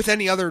would be with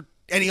any other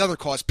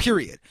cause.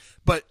 Period.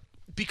 But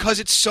because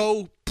it's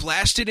so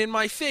blasted in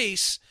my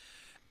face.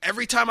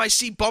 Every time I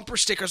see bumper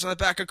stickers on the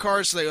back of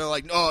cars, they're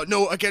like, "Oh,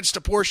 no, against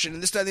abortion,"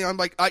 and this, that, and the other. I'm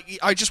like,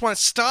 I just want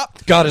to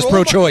stop. God is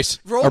pro-choice.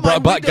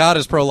 God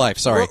is pro-life.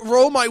 Sorry.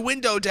 Roll my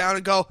window down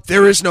and go,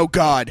 "There is no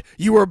God.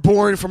 You were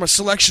born from a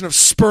selection of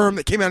sperm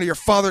that came out of your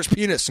father's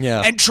penis."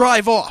 Yeah. And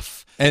drive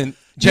off. And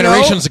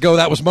generations ago,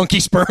 that was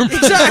monkey sperm.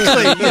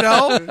 Exactly.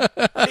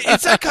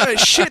 It's that kind of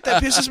shit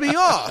that pisses me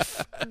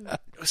off.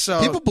 So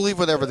people believe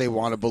whatever they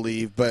want to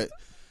believe, but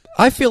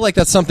I feel like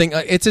that's something.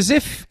 It's as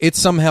if it's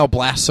somehow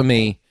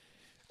blasphemy.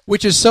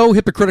 Which is so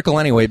hypocritical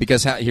anyway,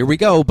 because here we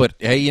go. But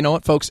hey, you know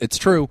what, folks? It's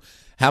true.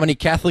 How many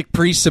Catholic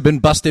priests have been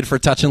busted for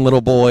touching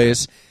little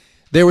boys?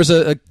 There was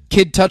a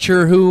kid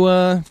toucher who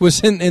was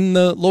in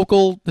the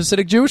local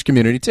Hasidic Jewish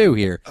community too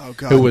here,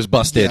 who was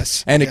busted,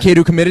 and a kid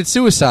who committed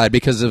suicide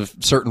because of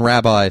certain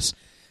rabbis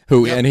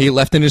and he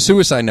left in his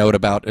suicide note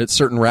about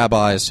certain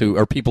rabbis who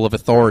are people of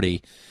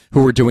authority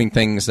who were doing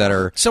things that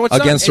are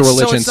against the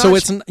religion.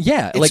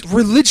 It's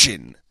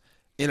religion.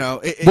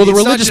 The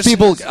religious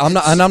people. I'm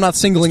not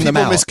singling them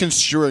out. People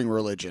misconstruing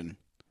religion.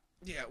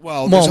 Yeah,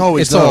 there's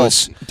always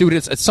those. Dude,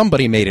 it's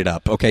somebody made it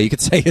up. Okay, you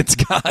could say it's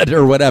God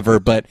or whatever,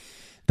 but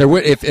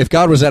if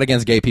God was that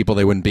against gay people,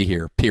 they wouldn't be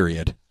here.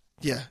 Period.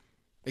 Yeah,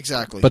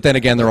 exactly. But then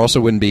again, there also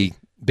wouldn't be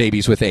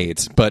babies with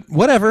AIDS. But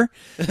whatever.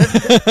 There's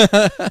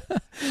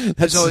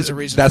always a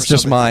reason. That's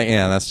just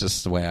that's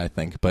just the way I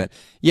think. But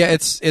yeah,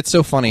 it's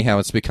so funny how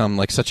it's become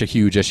like such a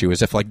huge issue.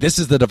 As if like this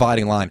is the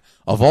dividing line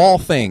of all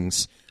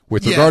things.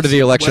 With regard to the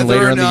election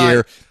later in the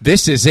year,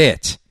 this is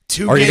it.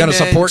 Are you going to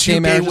support gay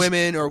marriages?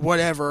 Women or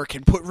whatever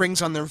can put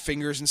rings on their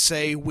fingers and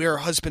say, we're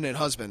husband and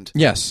husband.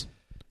 Yes.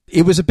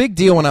 It was a big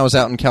deal when I was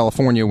out in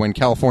California when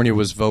California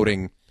was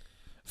voting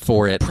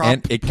for it.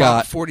 And it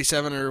got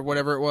 47 or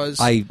whatever it was.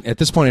 At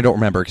this point, I don't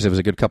remember because it was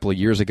a good couple of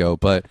years ago.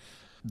 But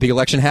the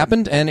election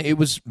happened and it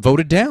was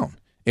voted down.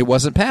 It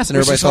wasn't passing.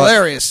 Everybody thought,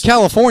 hilarious.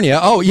 California.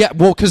 Oh, yeah.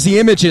 Well, because the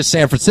image is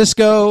San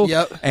Francisco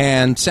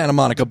and Santa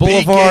Monica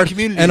Boulevard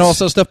and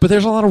also stuff. But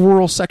there's a lot of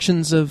rural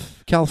sections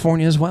of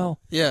California as well.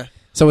 Yeah.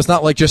 So it's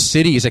not like just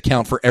cities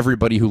account for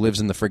everybody who lives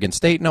in the friggin'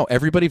 state. No,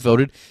 everybody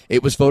voted.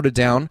 It was voted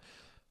down.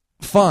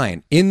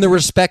 Fine. In the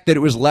respect that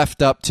it was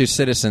left up to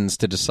citizens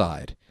to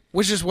decide.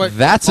 Which is what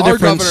That's a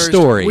different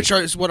story. Which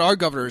is what our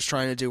governor is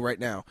trying to do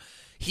right now.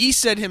 He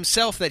said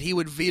himself that he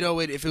would veto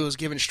it if it was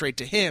given straight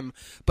to him,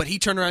 but he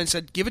turned around and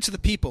said, give it to the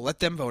people. Let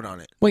them vote on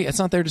it. Wait, it's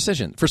not their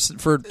decision. For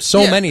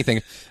so many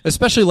things,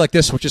 especially like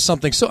this, which is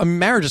something so...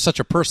 marriage is such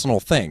a personal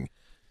thing.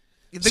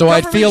 So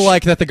I feel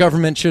like that the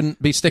government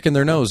shouldn't be sticking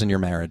their nose in your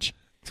marriage.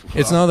 Well,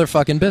 it's none of their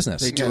fucking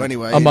business. They do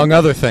anyway. Among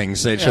other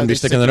things, they shouldn't be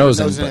sticking their nose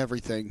in.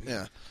 Everything.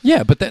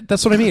 Yeah, but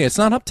that's what I mean. It's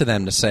not up to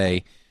them to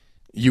say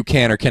you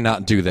can or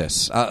cannot do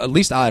this. At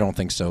least I don't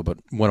think so, but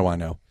what do I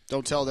know?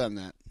 Don't tell them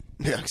that.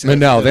 Yeah, exactly.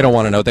 No, they don't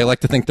want to know. They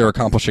like to think they're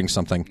accomplishing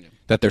something,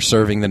 that they're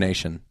serving the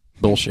nation.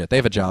 Bullshit. They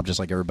have a job just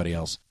like everybody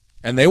else.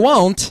 And they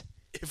won't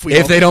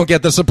if they don't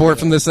get the support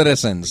from the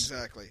citizens.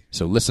 Exactly.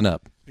 So listen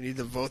up. We need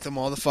to vote them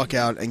all the fuck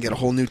out and get a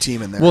whole new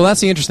team in there. Well,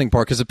 that's the interesting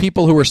part, because the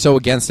people who are so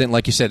against it,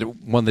 like you said,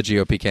 one of the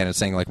GOP candidates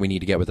saying, like, we need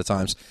to get with the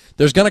times,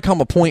 there's going to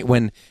come a point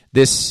when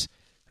this,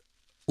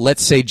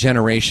 let's say,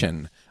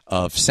 generation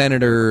of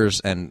senators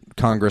and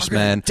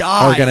congressmen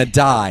are going to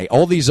die.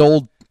 All these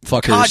old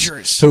fuckers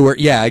codgers. Who are,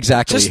 yeah,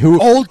 exactly, Just who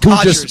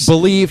codgers. just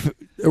believe,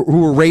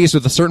 who were raised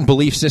with a certain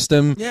belief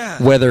system,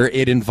 Yeah. whether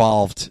it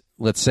involved,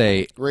 let's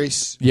say,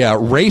 Race. Yeah,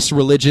 race,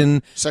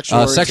 religion,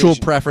 Sexual sexual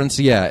orientation. preference.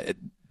 Yeah,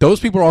 those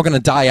people are all going to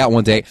die out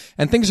one day,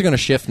 and things are going to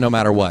shift no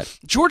matter what.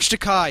 George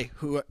Takei,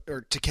 who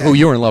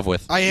you're in love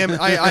with. I am.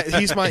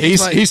 He's my.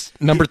 He's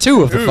number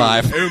 2 of the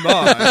 5. Oh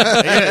my!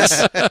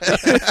 Yes.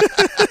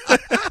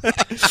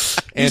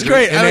 He's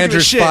great. And I don't give a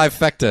Andrew's shit. 5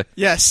 fecta.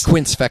 Yes.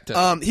 Quince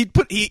fecta.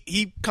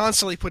 He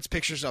constantly puts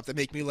pictures up that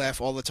make me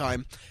laugh all the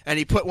time, and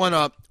he put one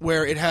up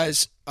where it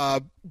has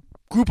a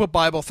group of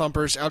Bible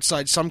thumpers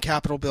outside some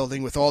Capitol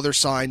building with all their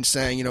signs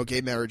saying,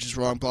 gay marriage is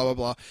wrong, blah blah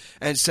blah,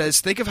 and it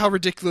says, "Think of how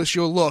ridiculous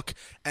you'll look."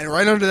 And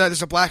right under that,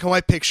 there's a black and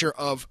white picture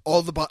of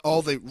all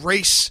the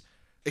race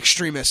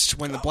extremists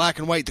when the black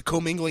and white, the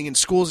commingling in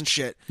schools and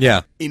shit.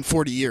 Yeah. In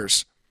 40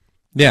 years.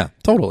 Yeah,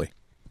 totally.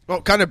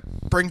 Well, kind of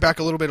bring back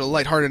a little bit of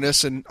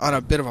lightheartedness, and on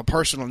a bit of a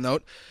personal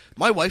note,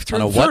 my wife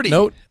turned On a what 30.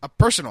 note? A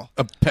personal.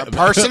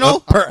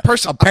 Personal?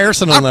 A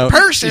personal note.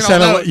 Personal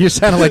note. You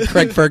sounded like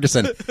Craig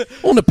Ferguson.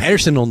 On a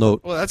personal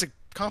note. Well, that's a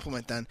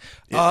compliment then.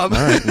 All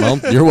right, well,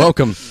 you're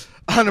welcome.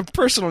 On a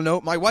personal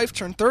note, my wife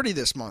turned 30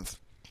 this month.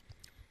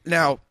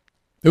 Now,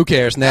 Who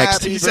cares?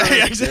 Next. Happy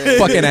birthday.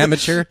 Fucking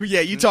amateur.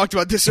 yeah, you talked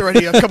about this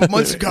already a couple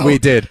months ago. We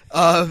did.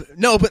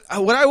 No, but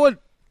what I would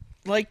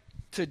like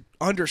to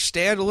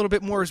understand a little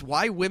bit more is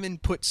why women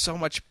put so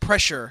much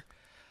pressure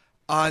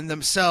on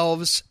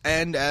themselves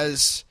and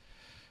as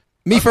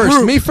Me first.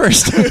 when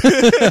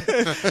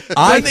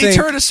they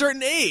turn a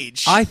certain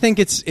age. I think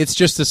it's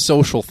just a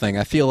social thing.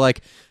 I feel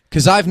like,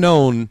 because I've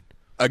known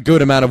a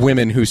good amount of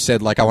women who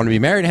said, like, I want to be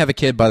married and have a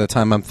kid by the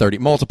time I'm 30.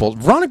 Multiple.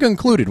 Veronica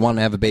included, want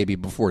to have a baby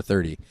before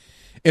 30.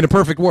 In a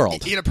perfect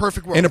world. In a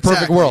perfect world. In a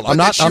perfect exactly. world. But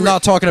I'm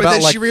not talking but about,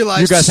 then like, she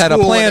realized you guys had a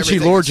school plan. and She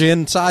everything. lured you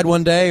inside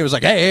one day. It was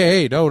like,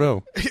 hey,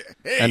 no.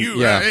 Hey, And,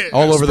 you, yeah,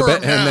 all over the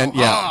bed. sperm And then,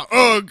 now. yeah.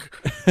 Ugh.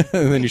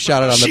 And then you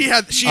shot it on She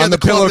had the the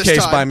club this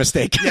pillowcase time. by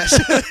mistake. Yes.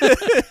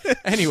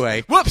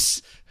 Anyway,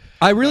 Whoops.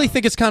 I really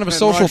think it's kind of a And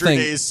social laundry thing.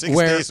 day is 6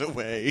 where, days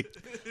away.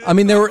 I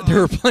mean, there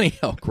were plenty.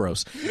 Oh,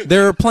 gross.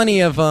 There are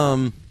plenty of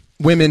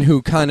women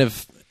who kind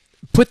of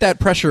put that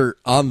pressure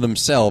on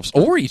themselves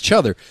or each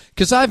other.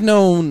 Because I've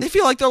known They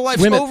feel like their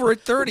life's women, over at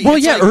 30. Well,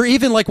 It's yeah, like- or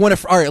even like when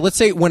all right, let's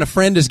say when a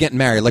friend is getting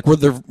married, like were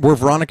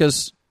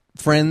Veronica's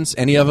friends,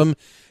 any of them,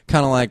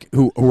 kind of like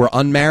who are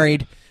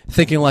unmarried,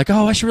 thinking like,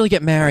 oh, I should really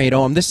get married.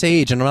 Oh, I'm this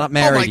age and I'm not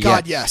married yet.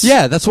 God, yes.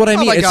 Yeah, that's what I Oh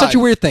mean. my It's such a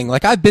God. weird thing.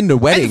 Like I've been to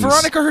weddings. And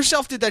Veronica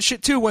herself did that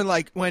shit too when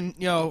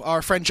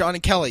our friend John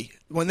and Kelly,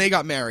 when they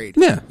got married.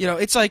 Yeah.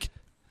 It's like,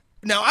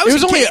 now I It was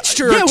was only engaged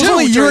to her it was too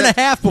only a year during and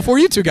a half before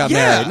you two got Yeah.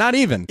 married. Not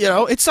even.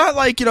 It's not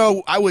like,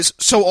 I was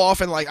so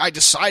off and like I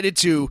decided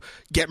to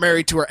get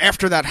married to her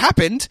after that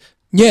happened.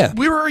 Yeah.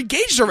 We were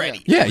engaged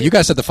already. Yeah, you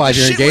guys had the 5-year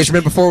Shit was-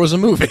 engagement before it was a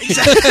movie.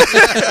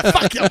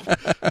 Fuck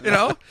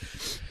you.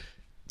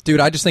 Dude,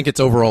 I just think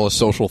it's overall a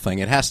social thing.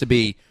 It has to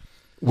be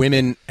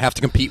women have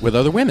to compete with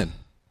other women.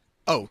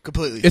 Oh,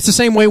 completely. It's the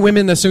same way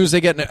women, as soon as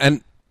they get...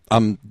 And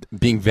I'm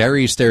being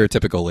very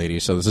stereotypical,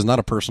 ladies, so this is not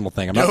a personal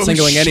thing. I'm not No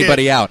singling shit.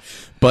 anybody out.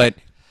 But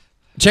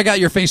check out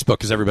your Facebook,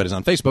 because everybody's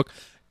on Facebook,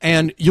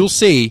 and you'll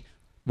see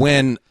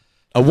when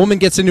a woman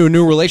gets into a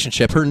new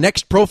relationship, her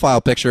next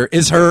profile picture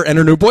is her and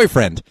her new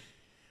boyfriend.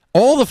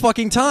 All the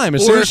fucking time.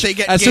 As or soon if as, they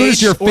get as engaged,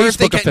 soon as your or if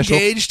they Facebook get official...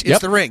 engaged, Yep.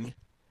 it's the ring.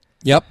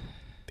 Yep.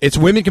 It's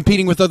women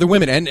competing with other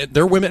women, and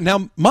they're women.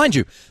 Now, mind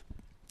you,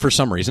 for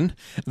some reason,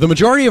 the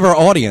majority of our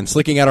audience,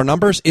 looking at our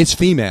numbers, is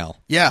female.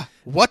 Yeah.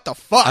 What the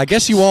fuck? I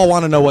guess you all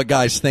want to know what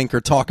guys think or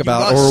talk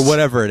about must. or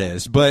whatever it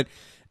is, but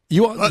they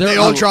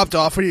all dropped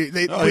off. We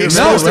no,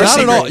 exposed their not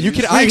secret. at all. You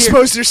can, We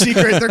exposed their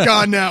secret. They're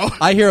gone now.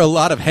 I hear a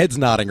lot of heads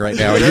nodding right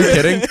now. Are you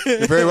kidding?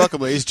 You're very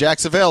welcome, ladies.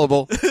 Jack's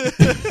available. Look at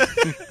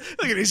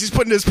this. He's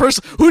putting his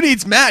personal. Who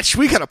needs match?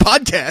 We got a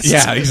podcast.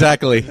 Yeah,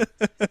 exactly.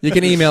 You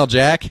can email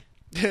Jack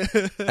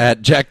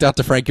at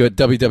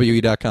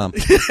jack.defranco@wwe.com.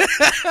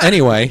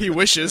 Anyway. He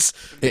wishes.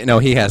 No,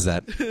 he has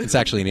that. It's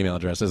actually an email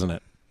address, isn't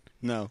it?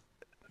 No.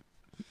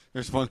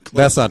 There's one clip.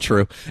 That's not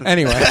true.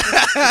 Anyway.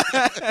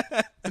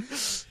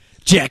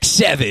 Jack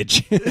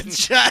Savage.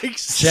 Jack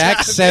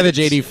Savage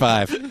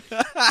 85.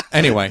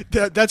 Anyway.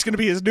 That's going to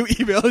be his new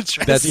email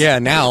address.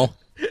 Now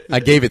I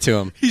gave it to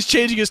him. He's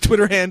changing his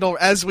Twitter handle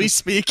as we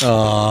speak.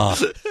 All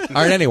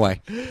right,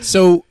 anyway.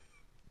 So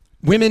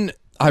women,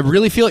 I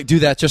really feel like do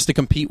that just to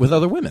compete with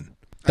other women.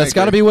 That's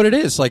got to be what it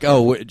is. Like,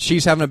 oh,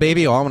 she's having a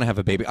baby. Oh, I'm going to have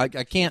a baby. I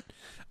can't.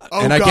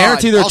 And I God.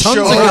 guarantee there are I'll tons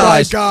show of you. Oh,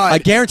 guys. my God. I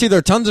guarantee there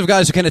are tons of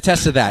guys who can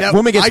attest to that. Now,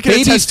 Woman gets I can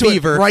baby attest to it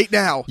fever right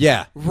now.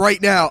 Yeah,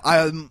 right now.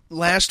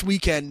 Last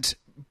weekend,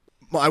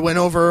 I went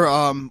over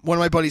one of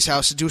my buddy's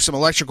house to do some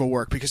electrical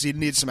work because he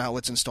needed some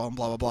outlets installed and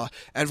blah blah blah.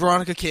 And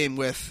Veronica came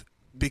with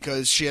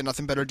because she had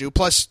nothing better to do.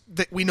 Plus,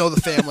 we know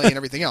the family and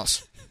everything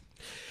else.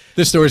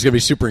 This story's going to be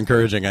super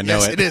encouraging. I know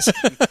Yes, it. it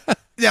is.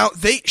 Now,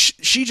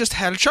 she just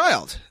had a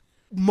child,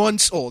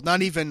 months old,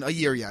 not even a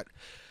year yet.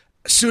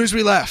 As soon as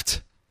we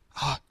left,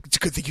 it's a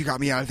good thing you got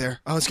me out of there.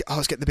 I was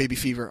getting the baby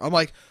fever. I'm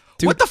like,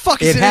 Dude, what the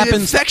fuck is it? It Happens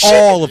an infection?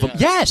 all of them.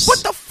 Yes. What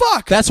the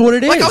fuck? That's what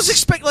it is. Like I was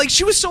expecting, like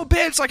she was so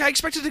bad. It's like I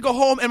expected to go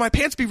home and my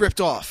pants be ripped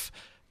off.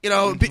 You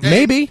know,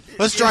 Maybe.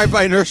 Let's drive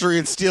by a nursery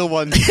and steal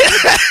one.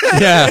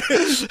 Yeah.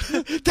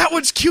 That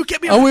one's cute.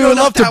 Get me. Oh, we would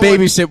love to that one.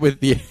 babysit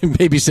with you,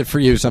 babysit for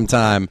you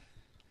sometime.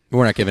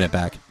 We're not giving it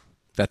back.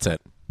 That's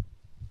it.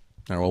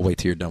 All right, we'll wait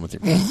till you're done with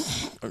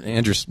your.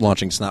 Andrew's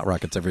launching snot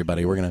rockets.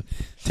 Everybody, we're gonna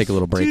take a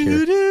little break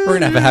here. We're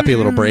gonna have a happy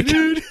little break.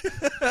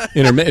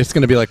 It's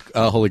gonna be like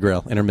Holy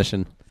Grail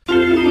intermission.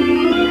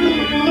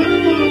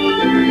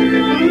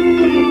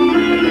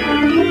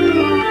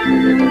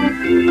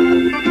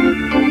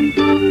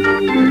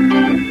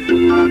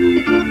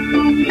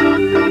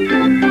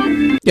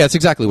 Yeah, it's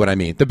exactly what I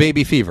mean. The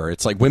baby fever.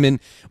 It's like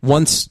women,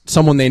 once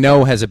someone they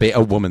know has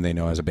a woman they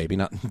know has a baby,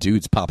 not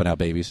dudes popping out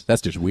babies.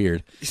 That's just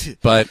weird.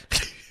 But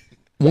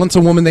once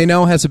a woman they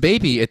know has a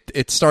baby,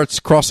 it starts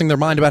crossing their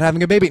mind about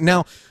having a baby.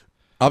 Now,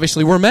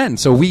 obviously we're men,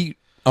 so we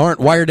aren't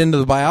wired into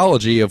the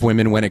biology of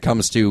women when it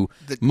comes to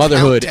The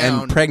motherhood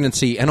countdown. and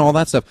pregnancy and all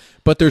that stuff.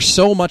 But there's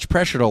so much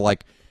pressure to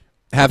like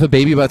have a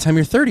baby by the time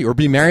you're 30 or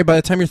be married by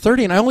the time you're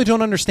 30, and I only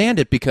don't understand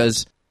it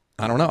because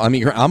I don't know. I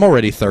mean, I'm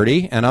already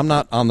 30, and I'm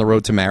not on the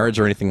road to marriage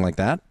or anything like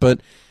that.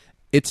 But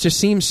it just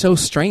seems so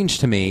strange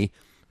to me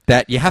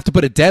that you have to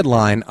put a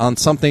deadline on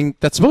something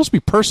that's supposed to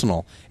be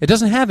personal. It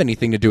doesn't have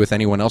anything to do with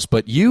anyone else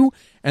but you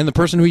and the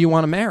person who you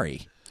want to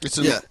marry. It's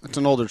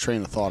an older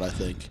train of thought, I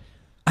think.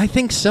 I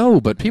think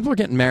so, but people are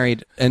getting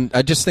married, and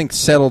I just think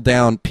settle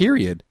down,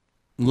 period,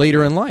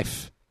 later in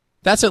life.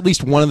 That's at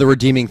least one of the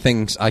redeeming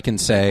things I can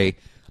say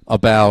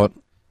about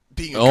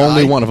Being a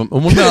only guy. one of them.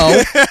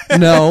 Well,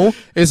 no,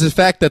 is the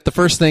fact that the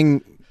first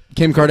thing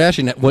Kim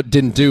Kardashian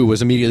didn't do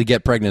was immediately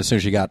get pregnant as soon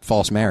as she got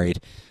false married,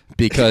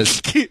 because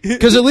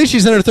at least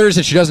she's in her 30s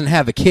and she doesn't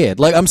have a kid.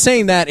 Like I'm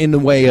saying that in the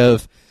way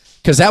of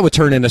because that would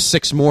turn into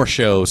 6 more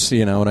shows.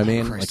 You know what I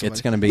mean? Christ Like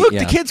it's almighty. going to be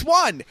Look, the kid's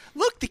won.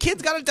 Look, the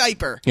kid's got a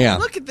diaper. Yeah.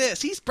 Look at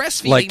this. He's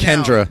breastfeeding like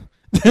now. Kendra.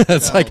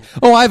 It's like,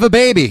 oh, I have a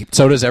baby.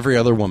 So does every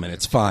other woman.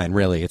 It's fine,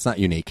 really. It's not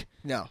unique.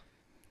 No.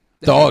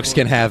 Dogs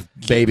can have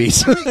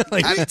babies.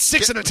 Like, I mean,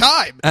 6 at a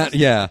time.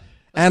 yeah.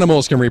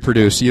 Animals can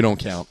reproduce. You don't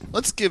count.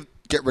 Let's get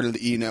rid of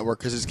the E Network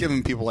because it's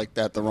giving people like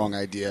that the wrong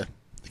idea.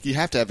 Like, you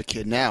have to have a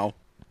kid now.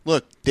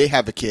 Look, they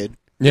have a kid.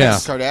 Yeah.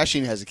 Yes,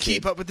 Kardashian has a kid.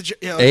 Keep up with the...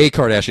 A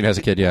Kardashian has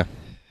a kid, yeah.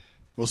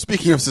 Well,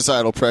 speaking of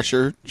societal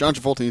pressure, John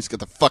Travolta needs to get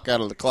the fuck out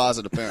of the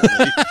closet, apparently.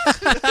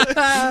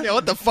 Yeah,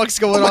 what the fuck's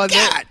going on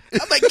there?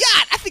 Oh my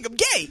god, I think I'm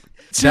gay.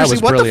 Seriously,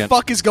 was what brilliant. the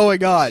fuck is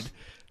going on?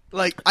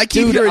 Like, I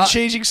keep Dude, hearing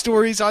changing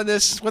stories on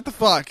this. What the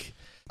fuck?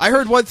 I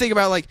heard one thing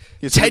about, like,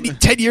 Yes,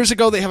 10 years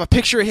ago, they have a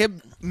picture of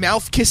him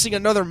mouth kissing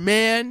another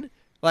man,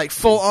 like,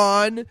 full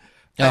on.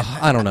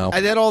 I don't know.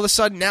 And then all of a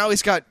sudden, now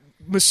he's got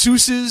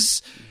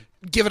masseuses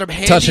giving him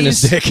handies. Touching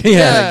his dick.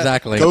 Yeah,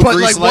 exactly. Go But,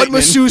 Grease like, one lightning.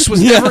 masseuse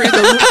was never in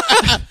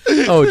the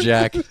room. Oh,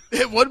 Jack.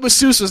 One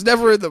masseuse was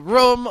never in the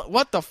room.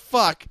 What the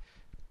fuck?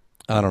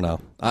 I don't know.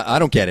 I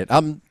don't get it. I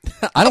don't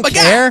my God.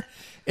 care.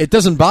 It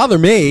doesn't bother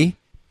me.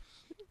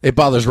 It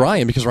bothers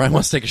Ryan because Ryan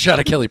wants to take a shot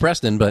at Kelly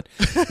Preston, but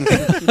He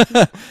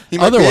might be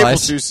able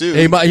otherwise, to soon.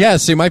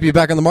 he might be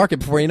back on the market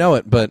before you know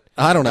it. But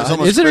I don't That was know.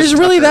 almost Is it Chris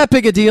really Tucker. that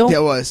big a deal? Yeah,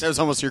 it was. That was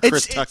almost your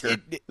Chris Tucker.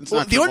 It's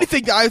Well, not the only Travolta.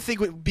 thing that I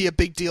think would be a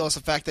big deal is the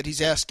fact that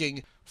he's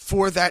asking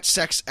for that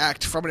sex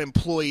act from an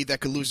employee that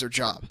could lose their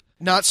job.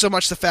 Not so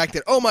much the fact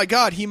that, oh my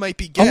god, he might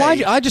be gay. Oh,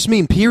 I just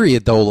mean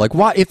period though. Like,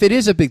 why? If it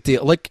is a big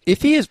deal, like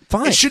if he is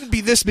fine, It shouldn't be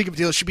this big of a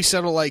deal. It should be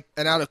settled like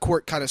an out of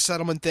court kind of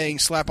settlement thing,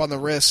 slap on the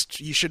wrist.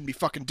 You shouldn't be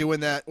fucking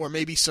doing that, or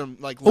maybe some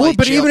like light Well,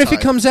 but jail even if he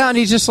time. comes out and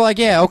he's just like,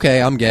 yeah,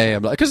 okay, I'm gay,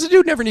 because the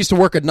dude never needs to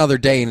work another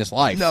day in his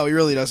life. No, he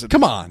really doesn't.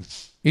 Come on,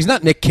 he's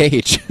not Nick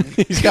Cage.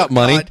 He's got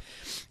money. God.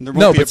 There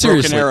No, won't be but a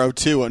Broken seriously. Arrow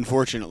 2,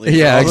 unfortunately.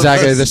 Yeah, for all of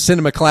exactly. us. The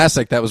cinema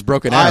classic that was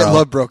Broken I Arrow.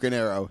 love Broken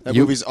Arrow. That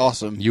You- movie's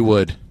awesome. You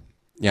would.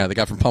 Yeah, the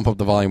guy from Pump Up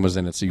the Volume was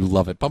in it, so you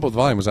love it. Pump Up the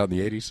Volume was out in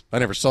the 80s. I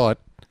never saw it.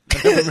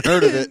 I've never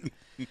heard of it.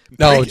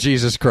 No,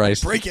 Jesus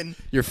Christ. Breaking.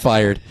 You're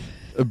fired.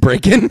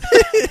 Breaking?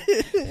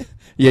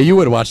 Yeah, you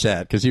would watch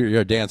that because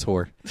you're a dance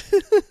whore.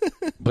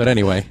 But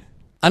anyway,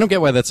 I don't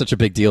get why that's such a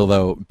big deal,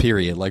 though,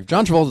 period. Like,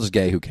 John Travolta's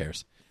gay, who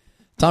cares?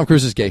 Tom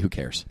Cruise is gay, who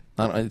cares?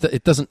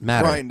 It doesn't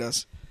matter. Ryan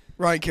does.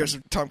 Ryan cares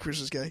if Tom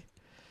Cruise is gay.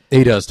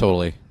 He does,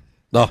 totally.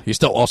 Oh, he's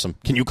still awesome.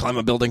 Can you climb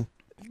a building?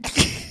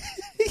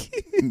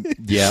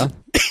 Yeah,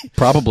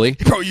 probably.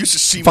 He probably used to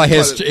see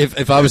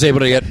If I was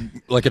able to get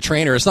like a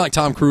trainer, it's not like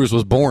Tom Cruise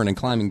was born and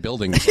climbing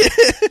buildings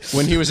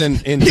when he was in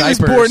he diapers.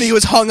 was born. He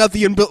was hung up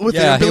the with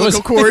the he umbilical was,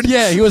 cord.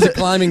 Yeah, he was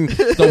climbing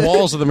the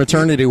walls of the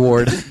maternity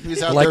ward.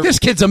 was out Like, there- this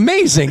kid's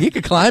amazing. He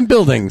could climb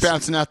buildings.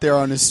 Bouncing out there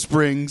on his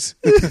springs.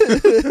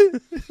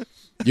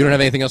 You don't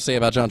have anything else to say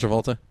about John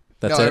Travolta?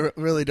 That's No, I it.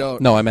 really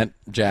don't. No, I meant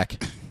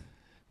Jack.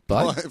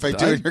 But Well, if I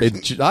do,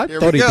 I here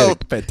thought we he go.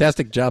 did a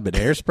fantastic job at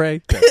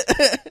Hairspray.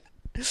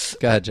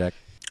 Go ahead, Jack.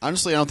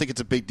 Honestly, I don't think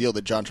it's a big deal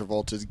that John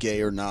Travolta is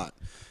gay or not.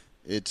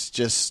 It's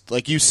just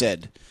like you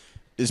said.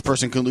 This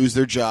person can lose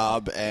their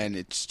job, and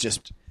it's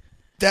just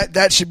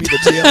that should be the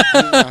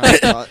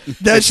deal.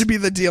 That should be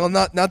the deal,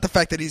 not the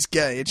fact that he's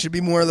gay. It should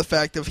be more the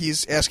fact that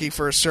he's asking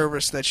for a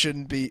service that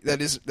shouldn't be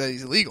that is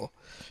illegal.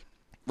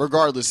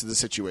 Regardless of the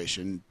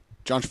situation,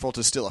 John Travolta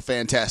is still a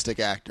fantastic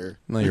actor.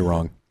 No, you're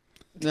wrong.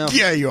 No.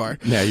 Yeah, you are.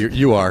 Yeah,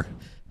 you are.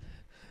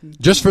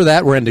 Just for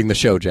that, we're ending the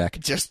show, Jack.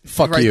 Just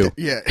fuck right you.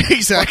 Yeah,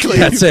 exactly.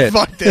 That's it.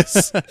 Fuck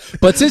this.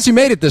 But since you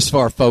made it this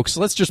far, folks,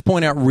 let's just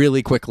point out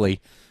really quickly,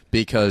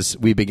 because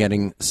we've been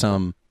getting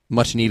some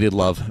much-needed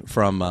love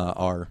from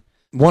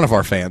one of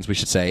our fans, we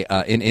should say,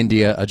 in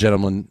India, a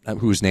gentleman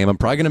whose name I'm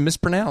probably going to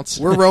mispronounce.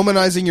 We're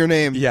Romanizing your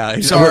name.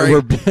 Yeah, sorry.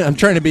 I'm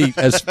trying to be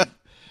as...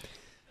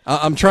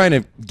 I'm trying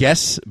to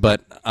guess,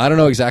 but I don't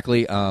know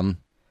exactly.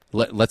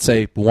 Let's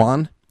say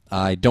Juan.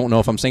 I don't know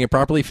if I'm saying it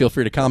properly. Feel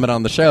free to comment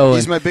on the show.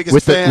 He's my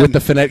biggest fan. With the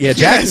phonetic, yeah,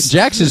 Yes.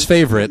 Jack's his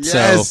favorite.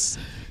 Yes. So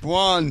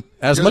Juan,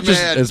 as you're much the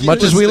man. as Keep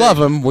much as we listening. love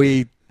him,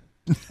 we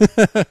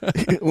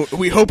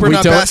We hope we're We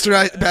not don't-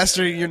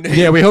 bastarding your name.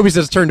 yeah, we hope he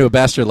doesn't turn to a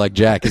bastard like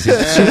Jack, because he's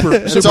a super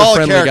It's all a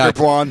friendly character,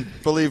 guy. Juan.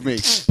 Believe me.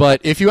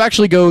 But if you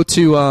actually go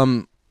to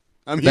I'm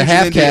the huge in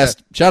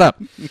half-cast, shut up,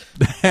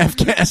 the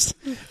half-cast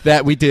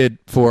that we did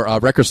for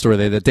Record Store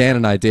Day that Dan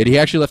and I did, he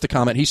actually left a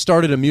comment. He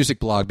started a music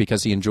blog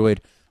because he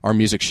enjoyed our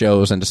music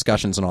shows and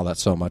discussions and all that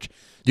so much.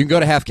 You can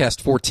go to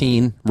Halfcast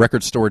 14,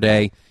 Record Store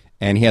Day,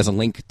 and he has a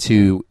link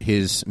to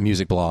his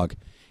music blog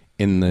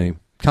in the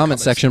comment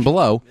section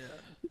below. Yeah.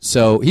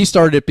 So he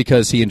started it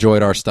because he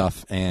enjoyed our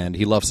stuff, and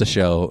he loves the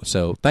show.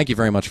 So thank you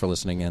very much for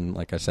listening. And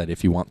like I said,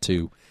 if you want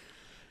to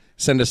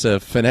send us a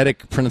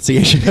phonetic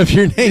pronunciation of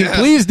your name,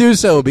 please do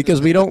so,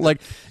 because we don't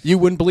you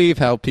wouldn't believe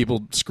how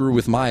people screw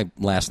with my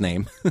last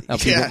name, how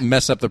people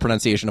mess up the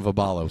pronunciation of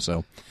Abalo.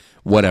 So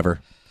whatever.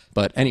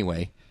 But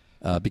anyway,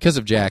 because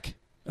of Jack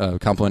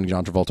complimenting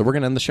John Travolta, we're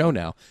going to end the show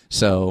now.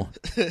 So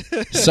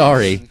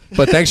sorry,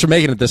 but thanks for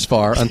making it this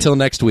far. Until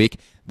next week,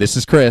 this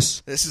is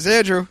Chris. This is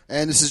Andrew.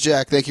 And this is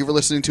Jack. Thank you for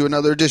listening to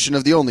another edition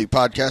of the only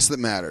podcast that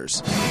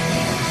matters.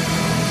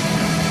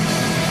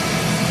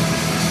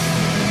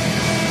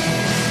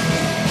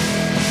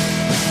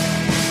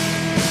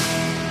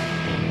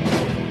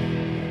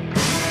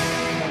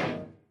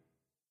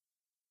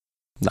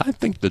 I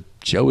think the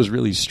show is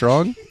really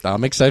strong.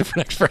 I'm excited for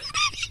next Friday.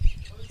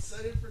 I'm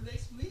excited for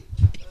next week.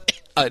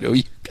 I know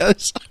you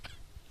guys.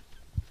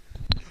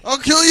 I'll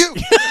kill you.